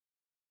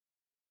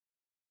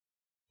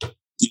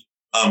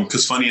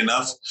 Because funny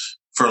enough,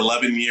 for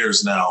 11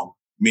 years now,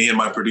 me and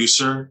my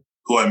producer,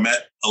 who I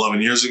met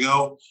 11 years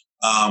ago,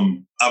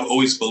 I've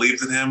always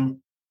believed in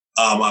him.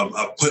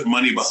 I've put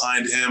money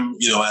behind him,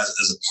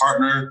 as a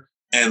partner.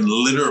 And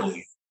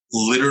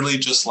literally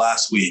just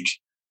last week,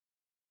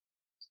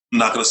 I'm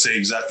not going to say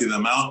exactly the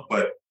amount,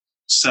 but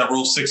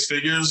several six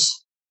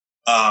figures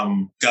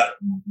got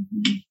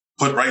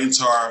put right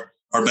into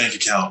our bank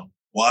account.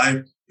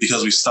 Why?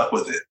 Because we stuck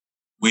with it.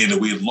 We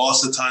had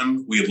lost a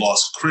ton. We had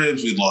lost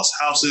cribs. We had lost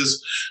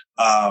houses.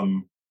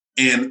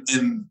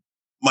 And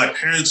my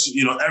parents,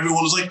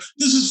 everyone was like,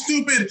 this is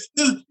stupid.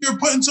 You're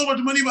putting so much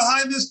money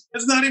behind this.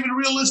 It's not even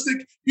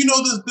realistic.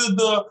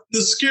 The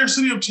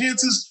scarcity of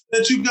chances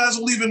that you guys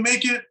will even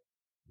make it.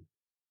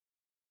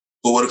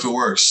 But what if it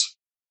works?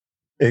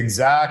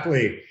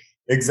 Exactly.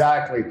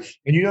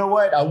 And you know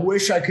what? I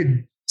wish I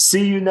could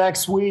see you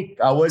next week.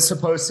 I was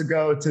supposed to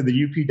go to the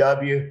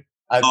UPW.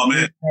 I've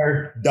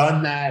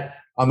done that.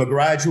 I'm a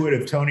graduate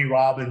of Tony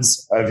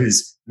Robbins, of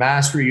his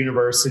Mastery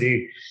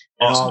University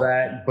and awesome. All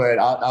that, but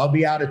I'll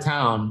be out of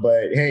town.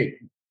 But hey,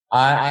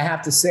 I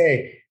have to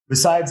say,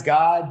 besides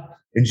God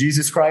and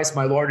Jesus Christ,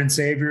 my Lord and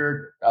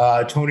Savior,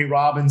 Tony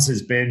Robbins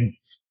has been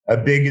a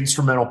big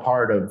instrumental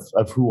part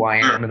of who I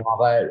am and all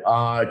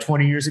that.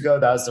 20 years ago,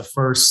 that was the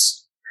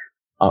first,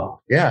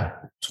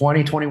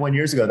 21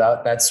 years ago,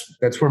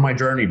 that's where my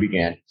journey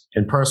began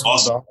in personal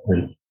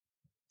development.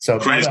 So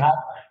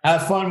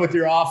have fun with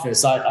your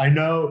office. I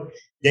know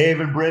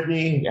Dave and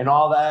Brittany and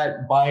all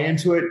that buy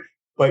into it,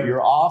 but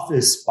your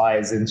office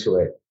buys into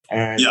it.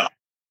 And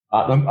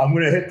I'm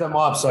going to hit them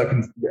up so I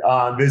can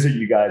visit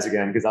you guys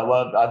again, because I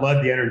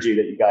love the energy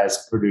that you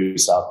guys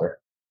produce out there.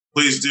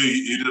 Please do.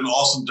 You did an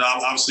awesome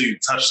job. Obviously, you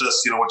touched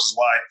us, which is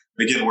why,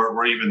 again,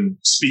 we're even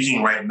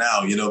speaking right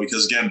now,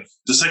 because again,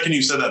 the second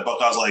you said that,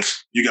 Buck, I was like,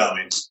 you got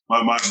me.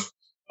 I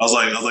was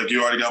like,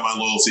 you already got my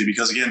loyalty,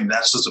 because again,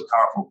 that's just a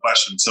powerful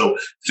question. So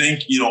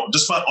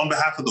just on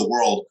behalf of the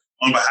world,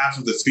 on behalf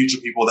of the future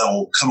people that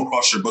will come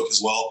across your book as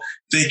well,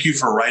 thank you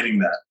for writing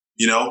that,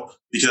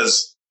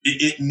 because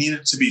it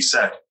needed to be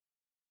said.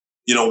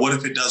 What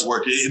if it does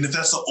work? And if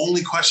that's the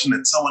only question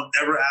that someone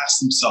ever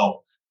asked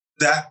themselves,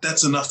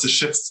 that's enough to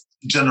shift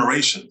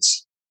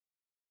generations.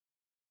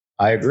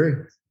 I agree.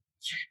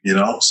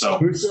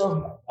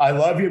 So I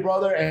love you,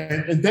 brother.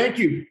 And thank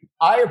you.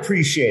 I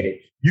appreciate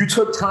it. You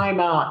took time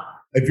out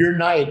of your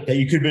night that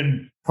you could have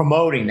been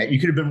promoting, that you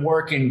could have been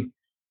working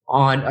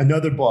on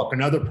another book,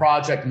 another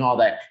project and all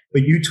that.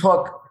 But you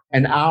took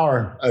an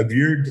hour of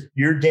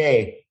your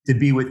day to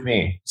be with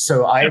me.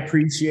 So I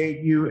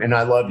appreciate you and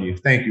I love you.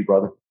 Thank you,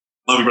 brother.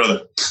 Love you,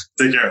 brother.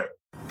 Take care.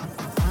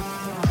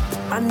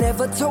 I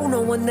never told no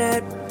one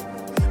that.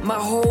 My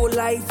whole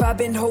life I've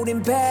been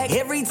holding back.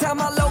 Every time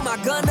I load my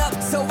gun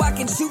up so I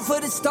can shoot for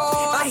the stars,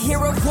 I hear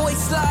a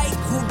voice like,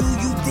 who do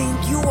you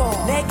think you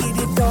are?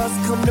 Negative thoughts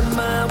come to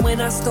mind when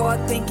I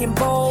start thinking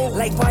bold.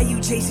 Like, why you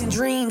chasing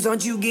dreams?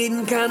 Aren't you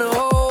getting kinda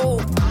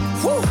old?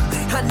 Whew.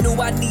 I knew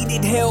I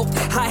needed help.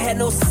 I had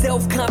no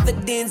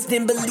self-confidence,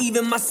 didn't believe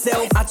in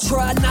myself. I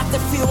tried not to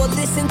feel or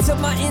listen to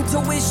my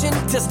intuition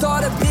to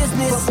start a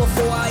business. But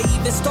before I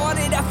even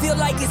started, I feel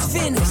like it's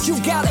finished. You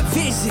got a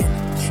vision.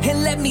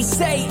 And let me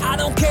say, I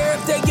don't care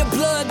if they're your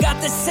blood,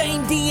 got the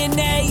same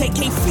DNA. They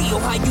can't feel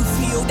how you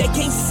feel, they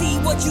can't see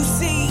what you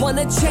see.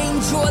 Wanna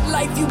change your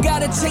life, you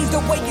gotta change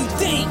the way you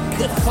think.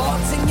 Good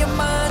thoughts in your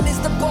mind is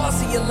the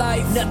boss of your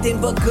life.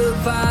 Nothing but good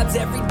vibes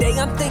every day,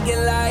 I'm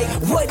thinking like,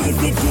 what if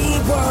it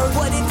did work?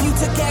 What if you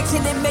took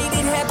action and made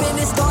it happen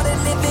and started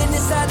living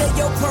inside of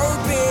your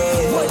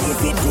purpose? What if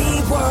it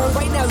did work?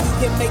 Right now you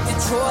can make the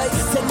choice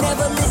to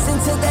never listen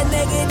to that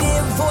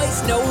negative voice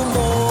no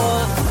more.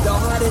 The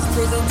hardest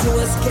prison to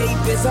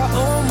escape is our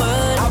own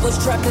mind. I was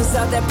trapped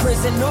inside that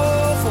prison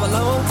for a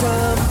long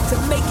time. To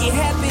make it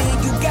happen,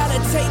 you gotta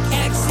take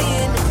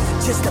action.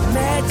 Just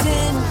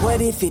imagine,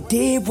 what if it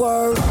did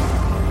work?